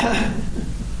up? And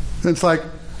it's like,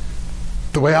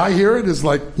 the way I hear it is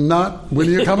like, not, when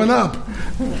are you coming up?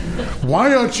 Why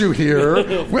don't you hear?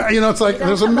 It's like,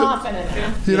 there's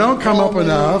you don't come up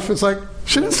enough. It's like,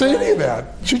 she didn't say any of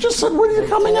that. She just said, when are you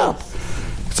coming up?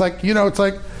 It's like, it's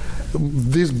like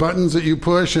these buttons that you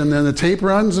push and then the tape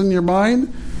runs in your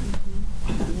mind.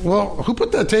 Well, who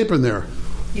put that tape in there?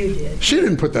 You did. She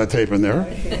didn't put that tape in there.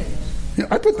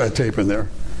 I put that tape in there.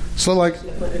 So, like,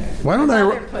 why don't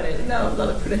I... put it. No,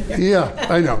 Mother put it there. Yeah,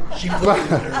 I know.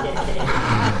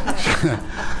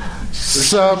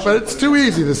 But it's too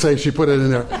easy to say she put it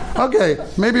in there. Okay,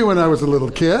 maybe when I was a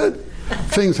little kid,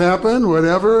 things happened,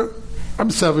 whatever. I'm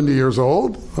 70 years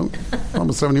old. I'm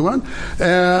almost 71.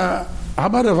 How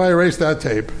about if I erase that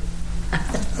tape?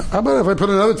 How about if I put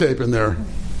another tape in there?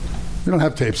 We don't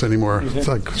have tapes anymore. It's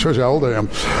like, shows you how old I am.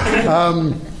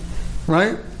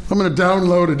 Right? I'm going to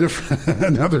download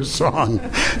another song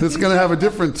that's going to have a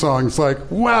different song. It's like,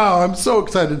 wow, I'm so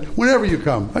excited. Whenever you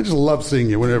come. I just love seeing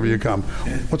you whenever you come.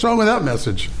 What's wrong with that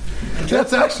message?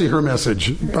 That's actually her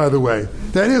message, by the way.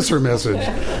 That is her message.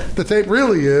 The tape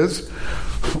really is,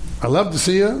 I love to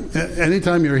see you.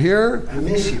 Anytime you're here. I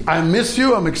miss you. I miss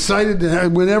you. I'm excited to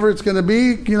have, whenever it's going to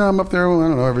be. I'm up there, I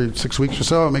don't know, every 6 weeks or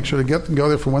so. I'll make sure to go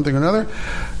there for one thing or another.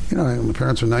 My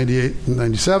parents are 98 and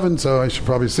 97, so I should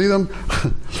probably see them.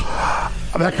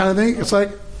 That kind of thing. It's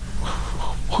like,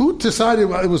 who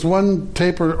decided it was one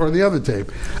tape or the other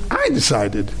tape? I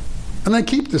decided. And I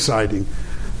keep deciding.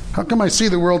 How come I see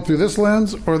the world through this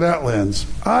lens or that lens?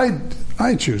 I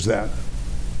choose that.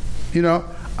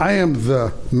 I am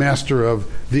the master of,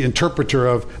 the interpreter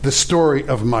of the story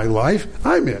of my life.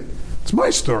 I'm it. It's my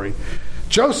story.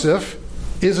 Joseph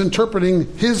is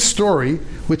interpreting his story,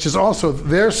 which is also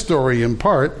their story in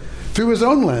part, through his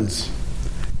own lens.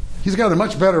 He's got a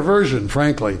much better version,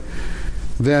 frankly,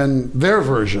 than their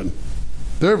version.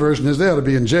 Their version is they ought to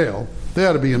be in jail. They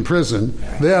ought to be in prison.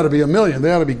 They ought to be a million.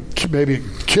 They ought to be maybe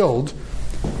killed.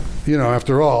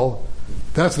 After all,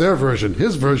 that's their version.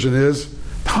 His version is,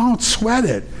 don't sweat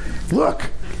it. Look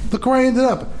where I ended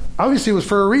up. Obviously, it was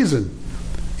for a reason.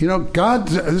 God,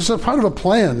 this is a part of a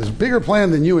plan. There's a bigger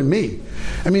plan than you and me.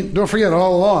 Don't forget,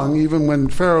 all along, even when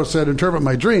Pharaoh said, interpret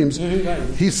my dreams,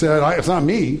 he said, it's not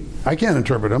me. I can't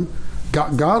interpret them.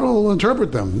 God will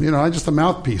interpret them. I'm just a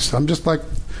mouthpiece. I'm just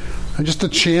a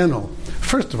channel.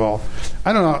 First of all,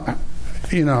 I don't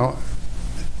know,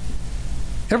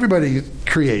 everybody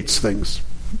creates things.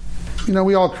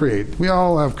 We all create. We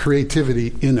all have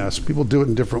creativity in us. People do it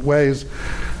in different ways,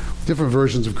 different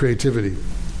versions of creativity.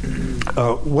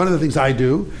 One of the things I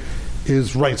do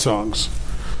is write songs.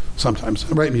 Sometimes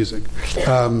write music.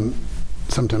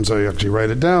 Sometimes I actually write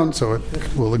it down so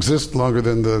it will exist longer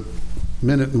than the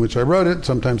minute in which I wrote it.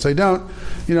 Sometimes I don't.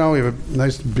 We have a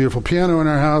nice, beautiful piano in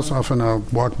our house. Often I'll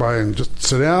walk by and just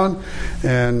sit down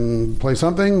and play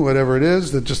something, whatever it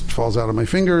is, that just falls out of my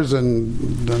fingers, and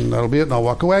then that'll be it, and I'll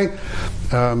walk away.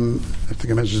 I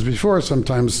think I mentioned this before.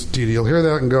 Sometimes Dee Dee will hear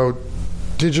that and go,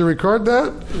 "Did you record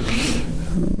that?"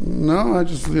 No, I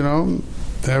just,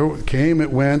 there it came, it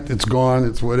went, it's gone,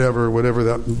 it's whatever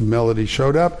that melody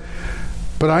showed up.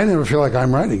 But I never feel like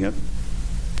I'm writing it.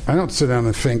 I don't sit down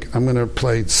and think, I'm going to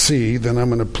play C, then I'm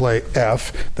going to play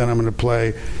F, then I'm going to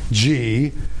play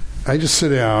G. I just sit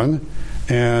down,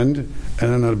 and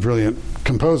I'm not a brilliant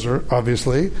composer,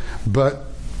 obviously, but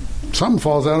something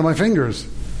falls out of my fingers.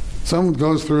 Something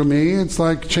goes through me. It's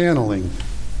like channeling.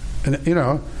 And,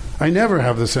 I never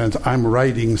have the sense I'm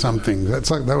writing something.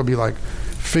 That would be like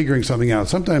figuring something out.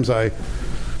 Sometimes I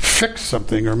fix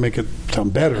something or make it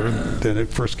sound better than it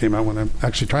first came out when I'm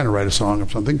actually trying to write a song or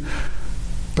something.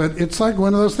 But it's like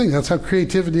one of those things. That's how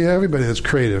creativity, everybody that's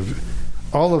creative,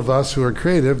 all of us who are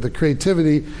creative, the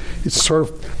creativity, it sort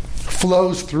of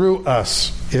flows through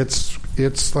us.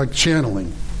 It's like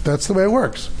channeling. That's the way it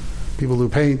works. People who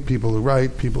paint, people who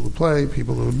write, people who play,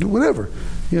 people who do whatever,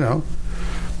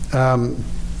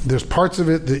 There's parts of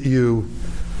it that you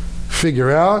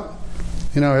figure out.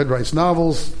 Ed writes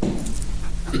novels.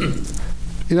 And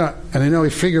I know he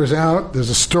figures out there's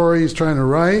a story he's trying to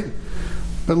write.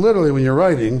 But literally, when you're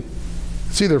writing,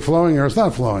 it's either flowing or it's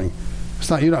not flowing.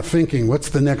 You're not thinking, what's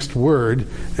the next word,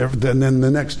 and then the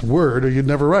next word, or you'd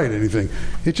never write anything.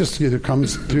 It just either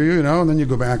comes to you, and then you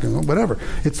go back and whatever.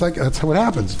 It's like, that's how it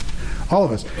happens. All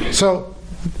of us. So,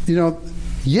 we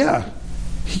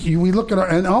look at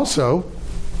and also,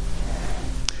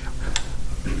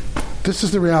 this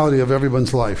is the reality of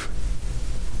everyone's life.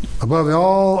 Above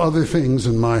all other things,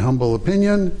 in my humble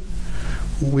opinion,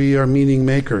 we are meaning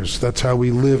makers. That's how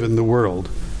we live in the world,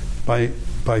 by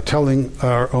telling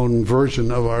our own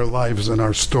version of our lives and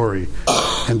our story,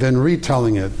 and then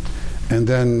retelling it, and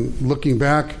then looking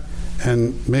back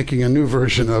and making a new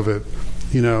version of it.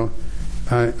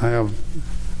 I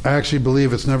actually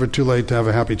believe it's never too late to have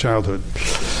a happy childhood.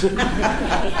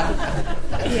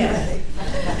 Yeah.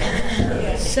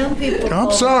 Some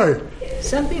people.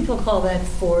 Some people call that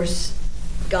force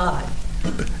God.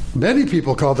 Many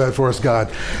people call that force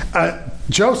God.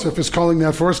 Joseph is calling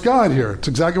that force God here. It's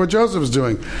exactly what Joseph is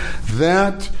doing.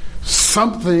 That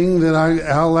something that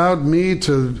allowed me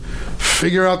to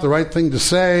figure out the right thing to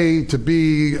say, to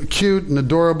be cute and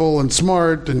adorable and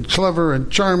smart and clever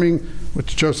and charming,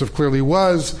 which Joseph clearly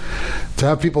was, to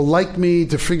have people like me,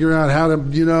 to figure out how to,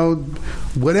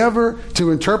 whatever,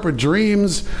 to interpret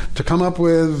dreams, to come up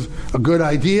with a good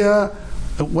idea.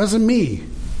 It wasn't me.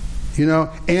 And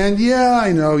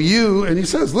I know you, and he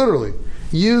says literally,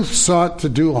 you sought to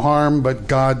do harm, but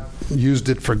God used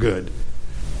it for good.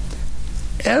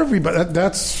 Everybody,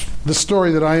 that's the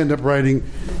story that I end up writing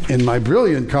in my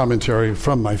brilliant commentary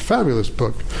from my fabulous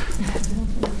book,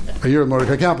 A Year of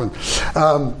Mordecai Kaplan.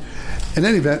 In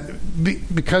any event,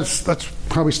 because that's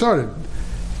how we started.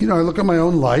 I look at my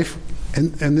own life,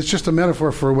 and it's just a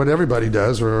metaphor for what everybody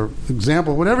does, or an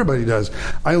example of what everybody does.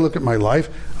 I look at my life.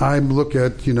 I look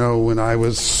at, when I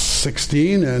was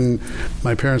 16 and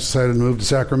my parents decided to move to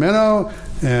Sacramento,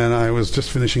 and I was just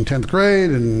finishing 10th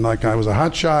grade, and I was a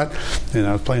hot shot, and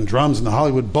I was playing drums in the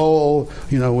Hollywood Bowl,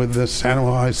 with the Santa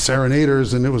Monica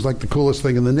Serenaders, and it was like the coolest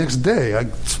thing. And the next day,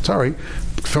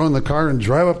 throw in the car and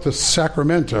drive up to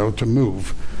Sacramento to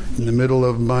move in the middle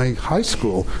of my high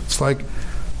school. It's like,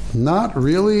 not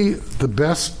really the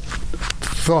best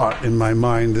thought in my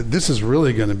mind that this is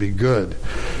really going to be good.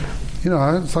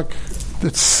 It's like,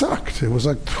 it sucked. It was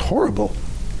horrible.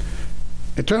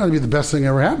 It turned out to be the best thing that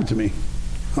ever happened to me,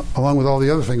 along with all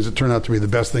the other things that turned out to be the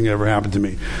best thing that ever happened to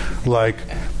me.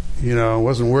 I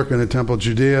wasn't working at Temple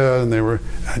Judea, and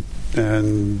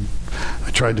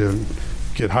I tried to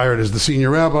get hired as the senior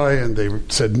rabbi, and they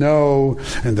said no,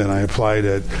 and then I applied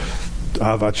at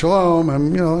Ahavat Shalom,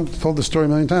 and I've told this story a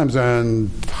million times,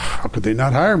 and how could they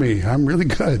not hire me? I'm really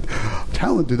good,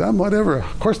 talented, I'm whatever.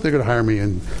 Of course they're going to hire me,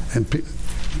 and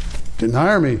didn't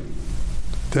hire me,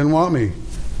 didn't want me.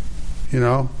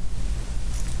 I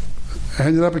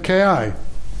ended up at KI.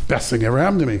 Best thing ever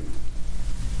happened to me.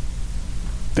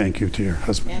 Thank you to your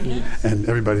husband and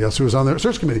everybody else who was on the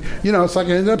search committee. It's like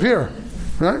I ended up here,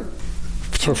 right?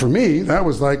 So for me, that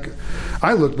was like,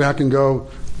 I look back and go,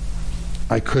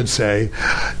 I could say,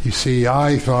 you see,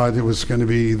 I thought it was going to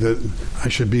be that I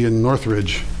should be in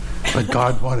Northridge, but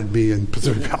God wanted me in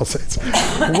Pacific Palisades.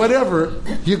 Whatever,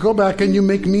 you go back and you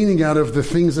make meaning out of the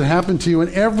things that happen to you,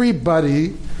 and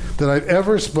everybody that I've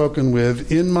ever spoken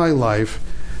with in my life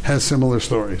has similar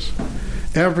stories.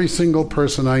 Every single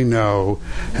person I know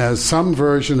has some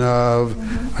version of,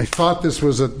 I thought this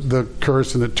was the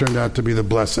curse and it turned out to be the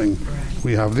blessing.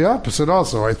 We have the opposite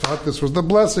also. I thought this was the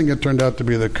blessing, it turned out to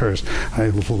be the curse.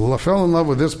 I fell in love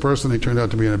with this person, he turned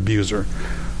out to be an abuser.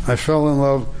 I fell in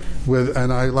love with,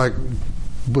 and I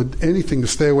with anything to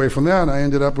stay away from that, and I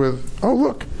ended up with, oh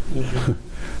look,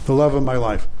 the love of my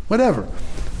life. Whatever.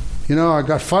 I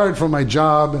got fired from my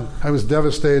job. I was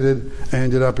devastated. I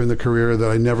ended up in the career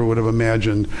that I never would have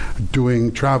imagined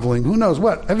doing, traveling, who knows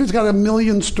what. Everybody's got a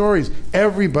million stories.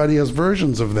 Everybody has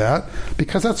versions of that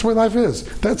because that's where life is.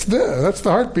 That's the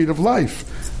heartbeat of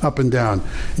life, up and down.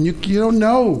 And you don't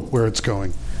know where it's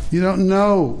going. You don't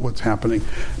know what's happening.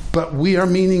 But we are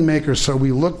meaning makers, so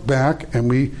we look back and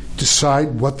we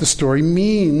decide what the story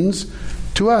means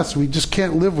to us. We just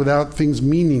can't live without things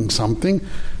meaning something.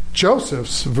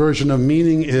 Joseph's version of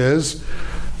meaning is,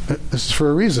 this is for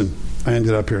a reason I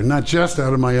ended up here. Not just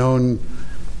out of my own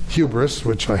hubris,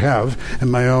 which I have, and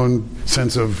my own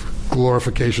sense of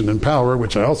glorification and power,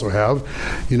 which I also have,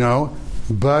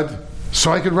 but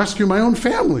so I could rescue my own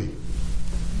family.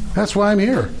 That's why I'm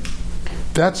here.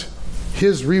 That's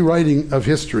his rewriting of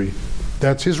history.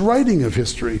 That's his writing of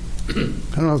history. I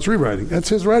don't know, it's rewriting. That's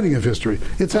his writing of history.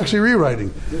 It's actually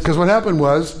rewriting. Because what happened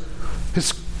was,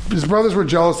 his brothers were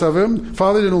jealous of him.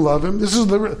 Father didn't love him.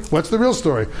 What's the real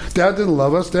story? Dad didn't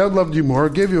love us. Dad loved you more.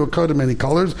 Gave you a coat of many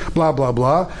colors. Blah, blah,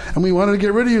 blah. And we wanted to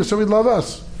get rid of you so he'd love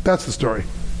us. That's the story.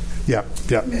 Yeah.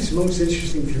 What's most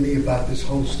interesting to me about this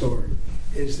whole story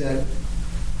is that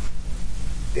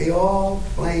they all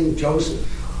blame Joseph.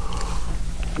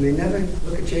 And they never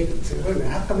look at Jacob and say, wait a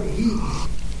minute, how come the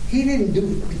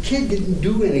kid didn't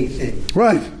do anything?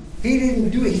 Right. He didn't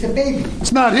do it. He's a baby.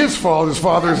 It's not his fault. His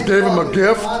father gave him a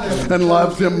gift and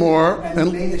loved him more.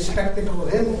 And made a spectacle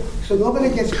of him. So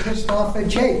nobody gets pissed off at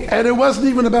Jake. And it wasn't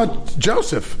even about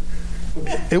Joseph.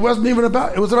 It was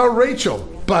about Rachel,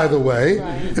 by the way.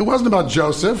 Right. It wasn't about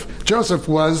Joseph. Joseph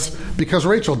was because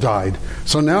Rachel died.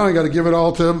 So now I got to give it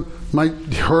all to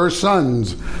her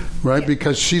sons, right?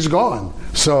 Because she's gone.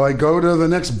 So I go to the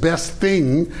next best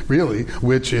thing, really,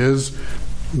 which is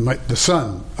the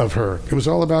son of her. It was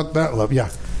all about that love. Yeah.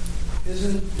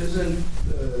 Isn't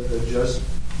just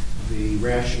the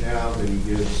rationale that he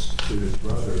gives to his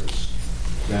brothers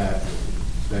that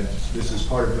this is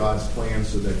part of God's plan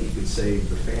so that he could save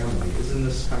the family? Isn't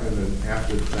this kind of an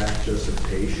after-the-fact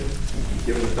justification,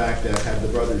 given the fact that had the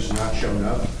brothers not shown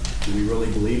up? Do we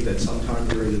really believe that sometime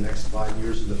during the next 5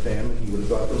 years of the famine, he would have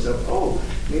thought to himself, oh,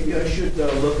 maybe I should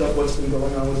look up what's been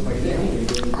going on with my family?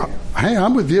 Hey,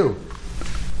 I'm with you.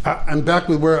 I'm back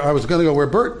with where I was going to go, where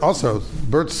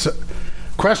Bert's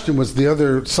question was the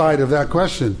other side of that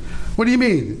question. What do you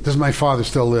mean, does my father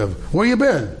still live? Where you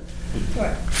been?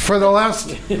 For the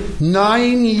last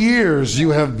 9 years,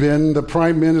 you have been the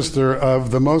prime minister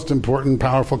of the most important,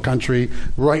 powerful country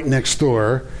right next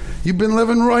door. You've been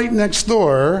living right next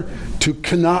door to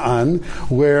Canaan,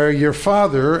 where your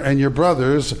father and your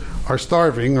brothers are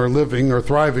starving or living or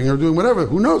thriving or doing whatever.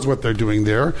 Who knows what they're doing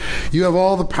there? You have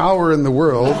all the power in the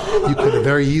world. You could have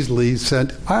very easily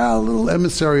sent a little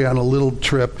emissary on a little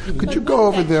trip. Could you go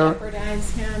over there?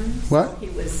 Jeopardize him. What? He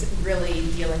was really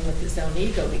dealing with his own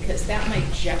ego, because that might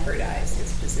jeopardize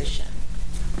his position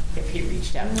if he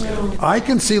reached out to him. I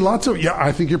can see lots of. Yeah,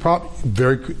 I think you're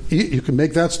probably you can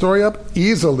make that story up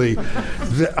easily.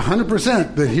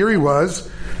 100% that here he was.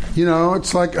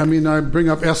 It's like, I bring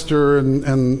up Esther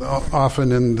and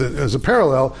often as a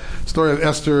parallel story of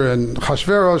Esther and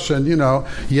Hashverosh, and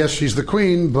yes, she's the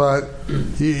queen, but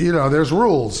there's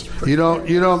rules. You got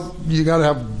to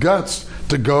have guts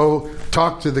to go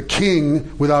talk to the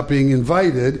king without being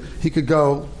invited. He could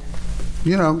go,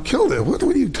 kill it. What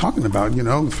are you talking about?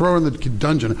 Throw her in the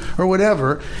dungeon or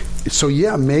whatever. So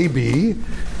yeah, maybe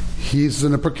he's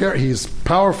he's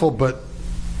powerful but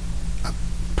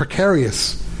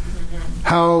precarious.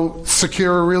 How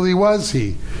secure really was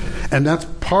he? And that's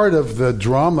part of the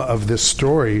drama of this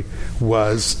story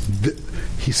was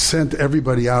he sent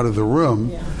everybody out of the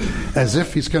room as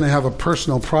if he's going to have a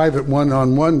personal, private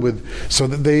one-on-one so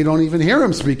that they don't even hear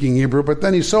him speaking Hebrew. But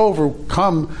then he's so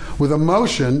overcome with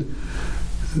emotion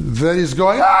that he's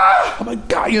going, oh my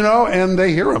God, and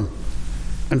they hear him.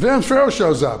 And then Pharaoh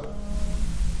shows up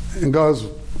and goes,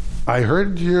 I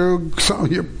heard some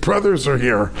of your brothers are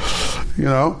here,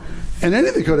 And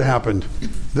anything could have happened.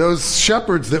 those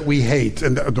shepherds that we hate.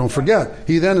 And don't forget,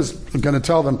 he then is going to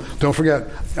tell them, don't forget,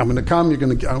 I'm going to come, I'm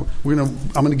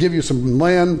going to give you some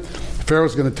land,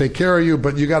 Pharaoh's going to take care of you,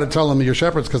 but you got to tell them you're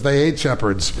shepherds because they hate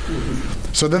shepherds.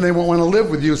 So then they won't want to live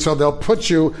with you, so they'll put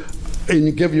you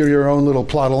and give you your own little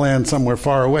plot of land somewhere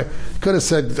far away. Could have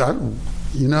said, who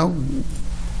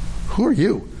are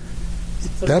you?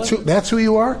 That's who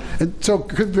you are? And so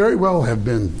could very well have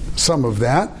been some of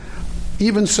that.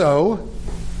 Even so,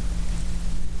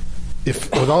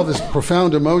 if with all this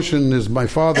profound emotion, is my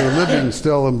father living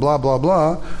still and blah, blah,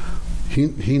 blah,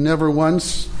 he never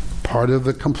once, part of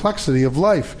the complexity of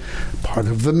life, part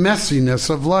of the messiness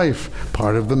of life,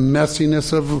 part of the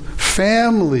messiness of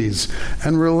families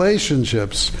and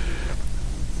relationships.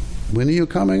 When are you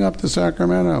coming up to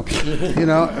Sacramento?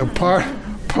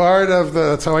 Part of the,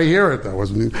 that's how I hear it,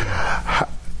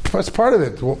 that's part of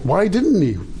it. Why didn't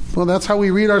he? Well, that's how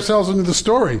we read ourselves into the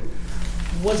story.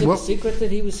 Was it a secret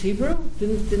that he was Hebrew?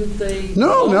 Didn't they?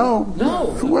 No.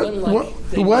 It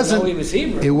wasn't. He was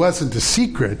Hebrew. It wasn't a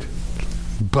secret,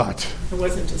 but It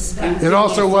wasn't a spec. it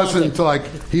also wasn't like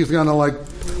he's going to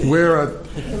wear a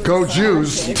Go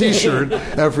Jews T-shirt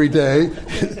every day.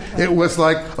 It was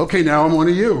like, okay, now I'm one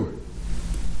of you.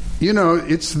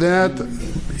 It's that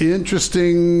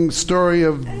interesting story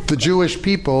of the Jewish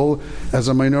people as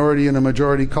a minority in a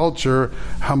majority culture.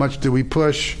 How much do we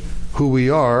push who we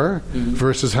are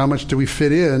versus how much do we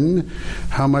fit in?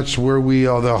 How much were we,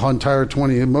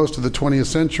 most of the 20th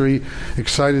century,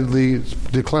 excitedly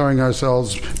declaring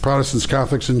ourselves Protestants,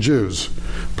 Catholics, and Jews.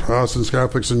 Protestants,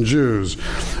 Catholics, and Jews.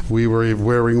 We were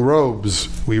wearing robes.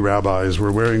 We rabbis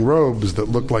were wearing robes that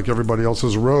looked like everybody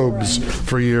else's robes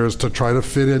for years to try to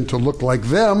fit in, to look like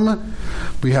them.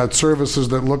 We had services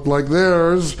that looked like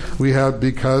theirs.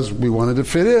 Because we wanted to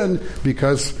fit in,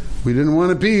 because we didn't want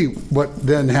to be what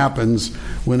then happens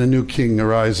when a new king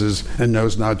arises and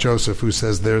knows not Joseph, who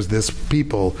says there's this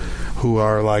people who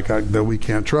are that we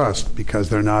can't trust because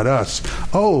they're not us.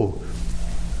 Oh,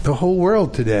 the whole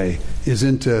world today is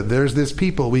into, there's this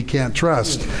people we can't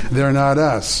trust. They're not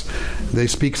us. They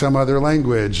speak some other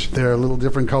language. They're a little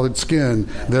different colored skin.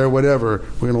 They're whatever.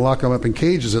 We're going to lock them up in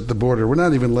cages at the border. We're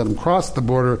not even going to let them cross the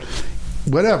border.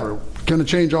 Whatever. Going to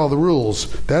change all the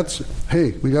rules. That's,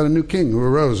 hey, we got a new king who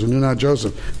arose, who knew not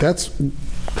Joseph. That's,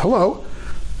 hello.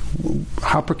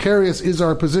 How precarious is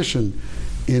our position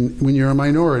when you're a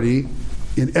minority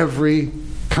in every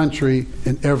country,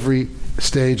 in every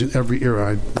stage, in every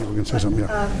era? We're going to say something.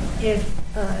 If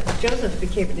Joseph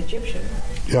became an Egyptian,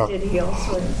 did he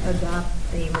also adopt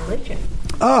the religion?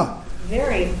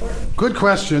 Very important. Good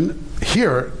question.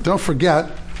 Here, don't forget,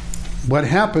 what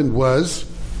happened was,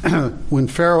 when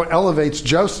Pharaoh elevates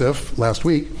Joseph, last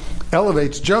week,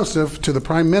 elevates Joseph to the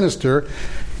prime minister,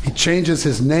 he changes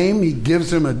his name, he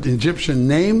gives him an Egyptian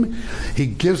name, he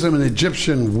gives him an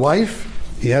Egyptian wife,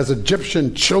 he has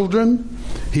Egyptian children,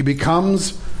 he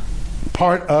becomes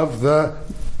part of the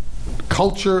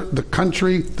culture, the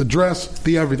country, the dress,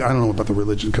 the everything. I don't know about the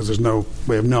religion because there's no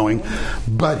way of knowing,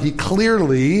 but he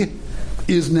clearly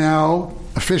is now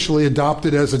officially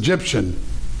adopted as Egyptian.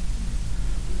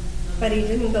 But he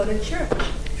didn't go to church.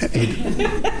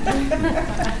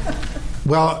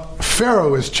 Well,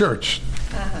 Pharaoh is church.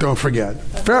 Don't forget.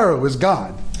 Pharaoh is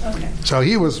God. Okay. So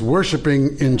he was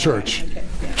worshiping in church. Okay.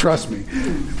 Yeah. Trust me.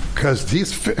 Because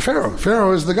he's Pharaoh.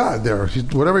 Pharaoh is the God there.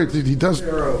 Whatever he does.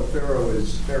 Pharaoh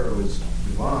is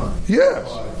divine.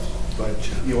 Yes. But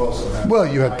you also have... Well,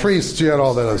 you had priests, you had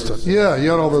all that other stuff. Yeah, you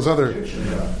had all those other...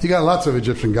 You got lots of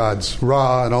Egyptian gods,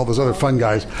 Ra and all those other fun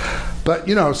guys. But,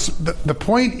 the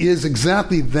point is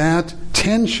exactly that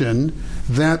tension,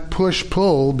 that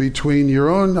push-pull between your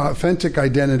own authentic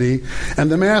identity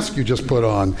and the mask you just put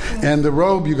on, and the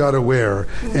robe you got to wear,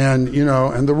 and,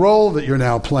 and the role that you're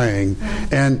now playing.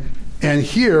 And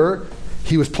here,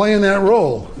 he was playing that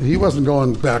role. He wasn't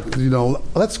going back,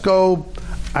 let's go...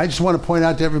 I just want to point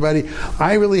out to everybody,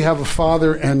 I really have a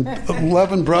father and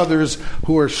 11 brothers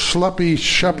who are schleppy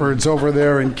shepherds over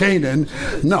there in Canaan.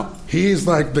 No, he's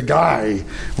like the guy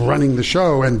running the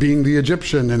show and being the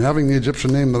Egyptian and having the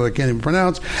Egyptian name that I can't even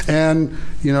pronounce, and,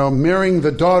 marrying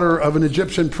the daughter of an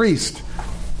Egyptian priest.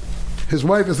 His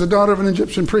wife is the daughter of an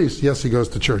Egyptian priest. Yes, he goes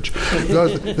to church.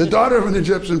 The daughter of an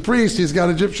Egyptian priest, he's got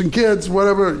Egyptian kids,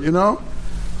 whatever,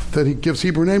 that he gives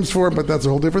Hebrew names for, but that's a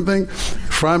whole different thing.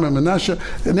 Ephraim and Manasseh.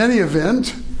 In any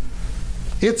event,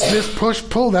 it's this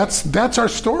push-pull. That's our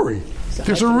story.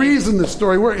 There's a reason this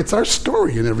story works. It's our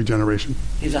story in every generation.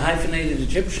 He's a hyphenated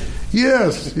Egyptian.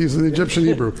 Yes, he's an Egyptian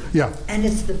Hebrew. Yeah. And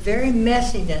it's the very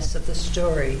messiness of the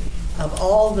story, of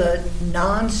all the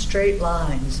non-straight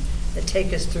lines that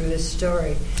take us through this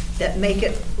story, that make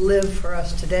it live for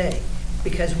us today.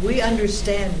 because we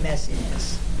understand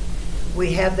messiness.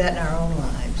 We have that in our own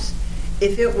lives.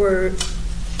 If it were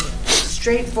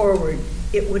straightforward,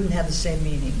 it wouldn't have the same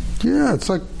meaning. Yeah, it's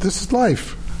like, this is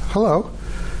life. Hello.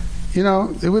 You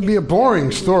know, it would be a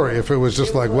boring story if it was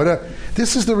just like, whatever.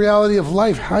 This is the reality of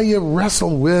life, how you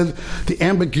wrestle with the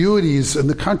ambiguities and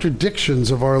the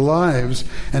contradictions of our lives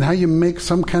and how you make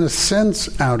some kind of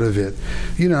sense out of it.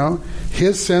 You know,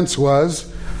 his sense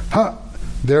was,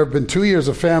 there have been 2 years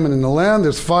of famine in the land,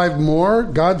 there's 5 more.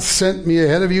 God sent me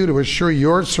ahead of you to assure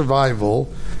your survival,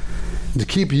 to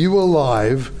keep you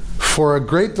alive for a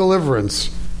great deliverance,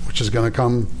 which is going to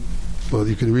come. Well,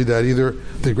 you can read that either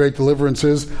the great deliverance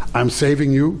is, I'm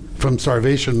saving you from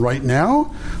starvation right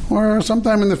now, or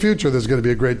sometime in the future there's going to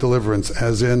be a great deliverance,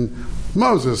 as in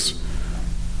Moses,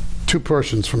 2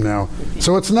 portions from now.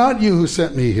 So it's not you who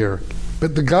sent me here,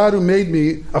 but the God who made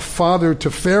me a father to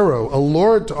Pharaoh, a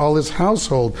lord to all his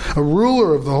household, a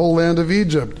ruler of the whole land of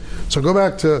Egypt. So go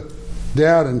back to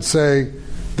Dad and say,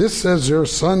 this says your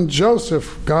son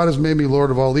Joseph, God has made me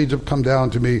Lord of all Egypt, come down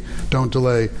to me, don't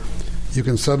delay. You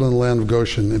can settle in the land of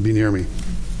Goshen and be near me.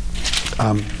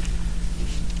 In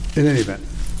any event,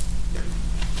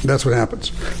 that's what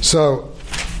happens. So,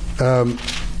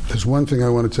 there's one thing I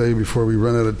want to tell you before we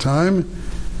run out of time.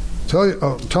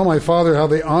 Tell my father how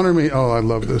they honor me. Oh, I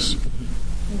love this.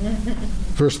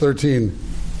 Verse 13.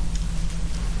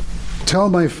 Tell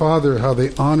my father how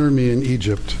they honor me in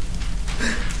Egypt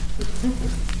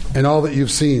and all that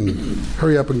you've seen.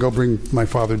 Hurry up and go bring my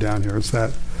father down here. It's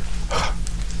that.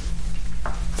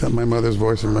 Is that my mother's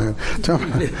voice in my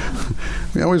head?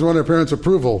 We always want our parents'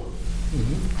 approval.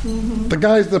 The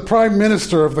guy's the prime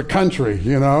minister of the country,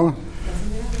 you know.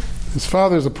 His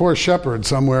father's a poor shepherd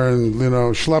somewhere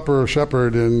in,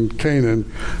 shepherd in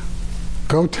Canaan.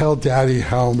 Go tell Daddy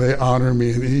how they honor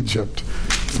me in Egypt.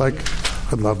 It's like,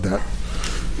 I love that.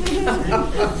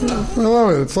 I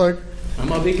love it. It's like,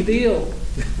 I'm a big deal.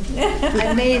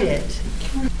 I made it.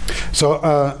 So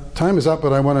time is up,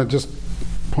 but I want to just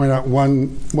point out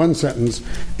one sentence.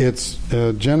 It's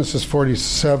Genesis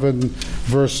 47,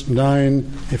 verse 9.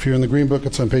 If you're in the Green Book,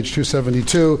 it's on page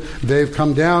 272. They've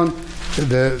come down.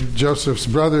 Joseph's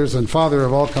brothers and father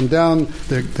have all come down.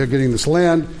 They're getting this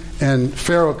land, and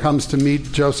Pharaoh comes to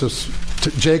meet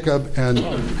Jacob and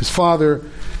his father,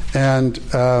 and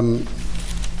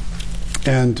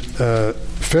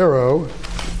Pharaoh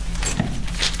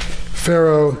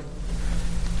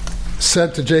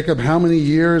said to Jacob, how many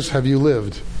years have you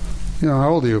lived? How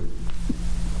old are you?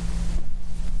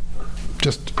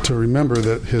 Just to remember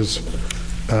that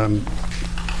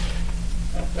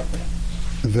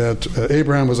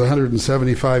Abraham was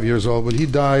 175 years old when he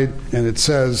died, and it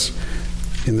says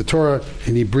in the Torah,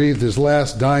 and he breathed his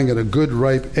last, dying at a good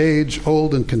ripe age,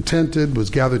 old and contented, was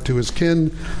gathered to his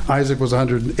kin. Isaac was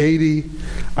 180,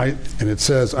 and it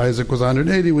says Isaac was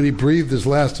 180 when he breathed his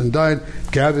last and died,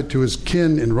 gathered to his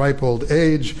kin in ripe old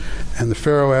age. And the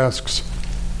Pharaoh asks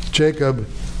Jacob,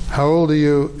 how old are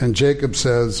you? And Jacob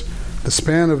says, the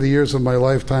span of the years of my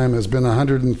lifetime has been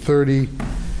 130.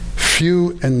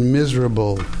 Few and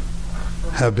miserable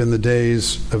have been the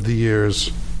days of the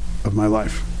years of my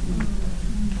life.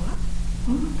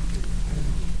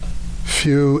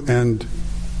 Few and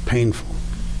painful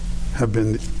have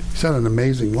been. He's had an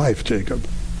amazing life, Jacob.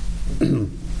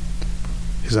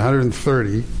 He's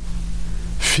 130.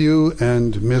 Few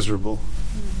and miserable.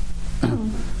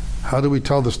 How do we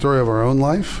tell the story of our own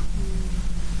life?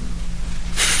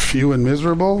 Few and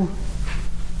miserable?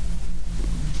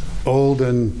 Old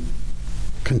and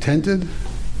contented?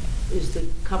 Is the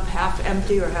cup half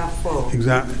empty or half full?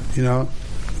 Exactly.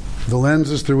 The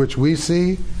lenses through which we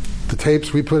see, the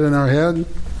tapes we put in our head,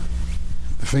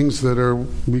 the things that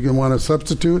we can want to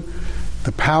substitute,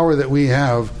 the power that we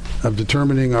have of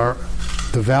determining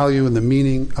the value and the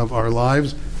meaning of our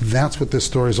lives. That's what this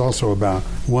story is also about.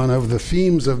 One of the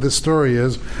themes of this story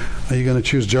is, are you going to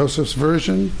choose Joseph's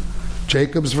version,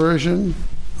 Jacob's version,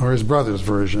 or his brother's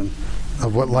version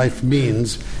of what life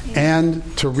means?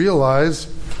 And to realize,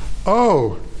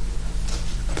 the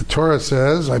Torah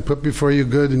says, I put before you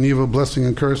good and evil, blessing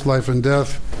and curse, life and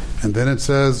death. And then it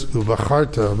says,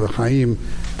 Uvacharta b'chaim,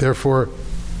 therefore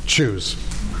choose.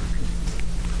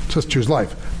 Just choose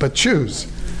life, but choose.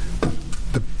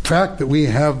 The fact that we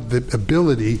have the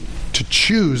ability to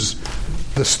choose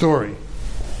the story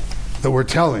that we're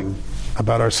telling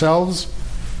about ourselves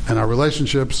and our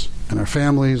relationships and our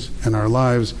families and our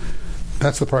lives,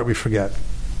 that's the part we forget.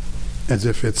 As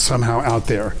if it's somehow out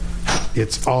there.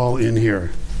 It's all in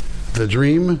here. The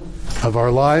dream of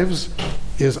our lives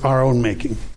is our own making.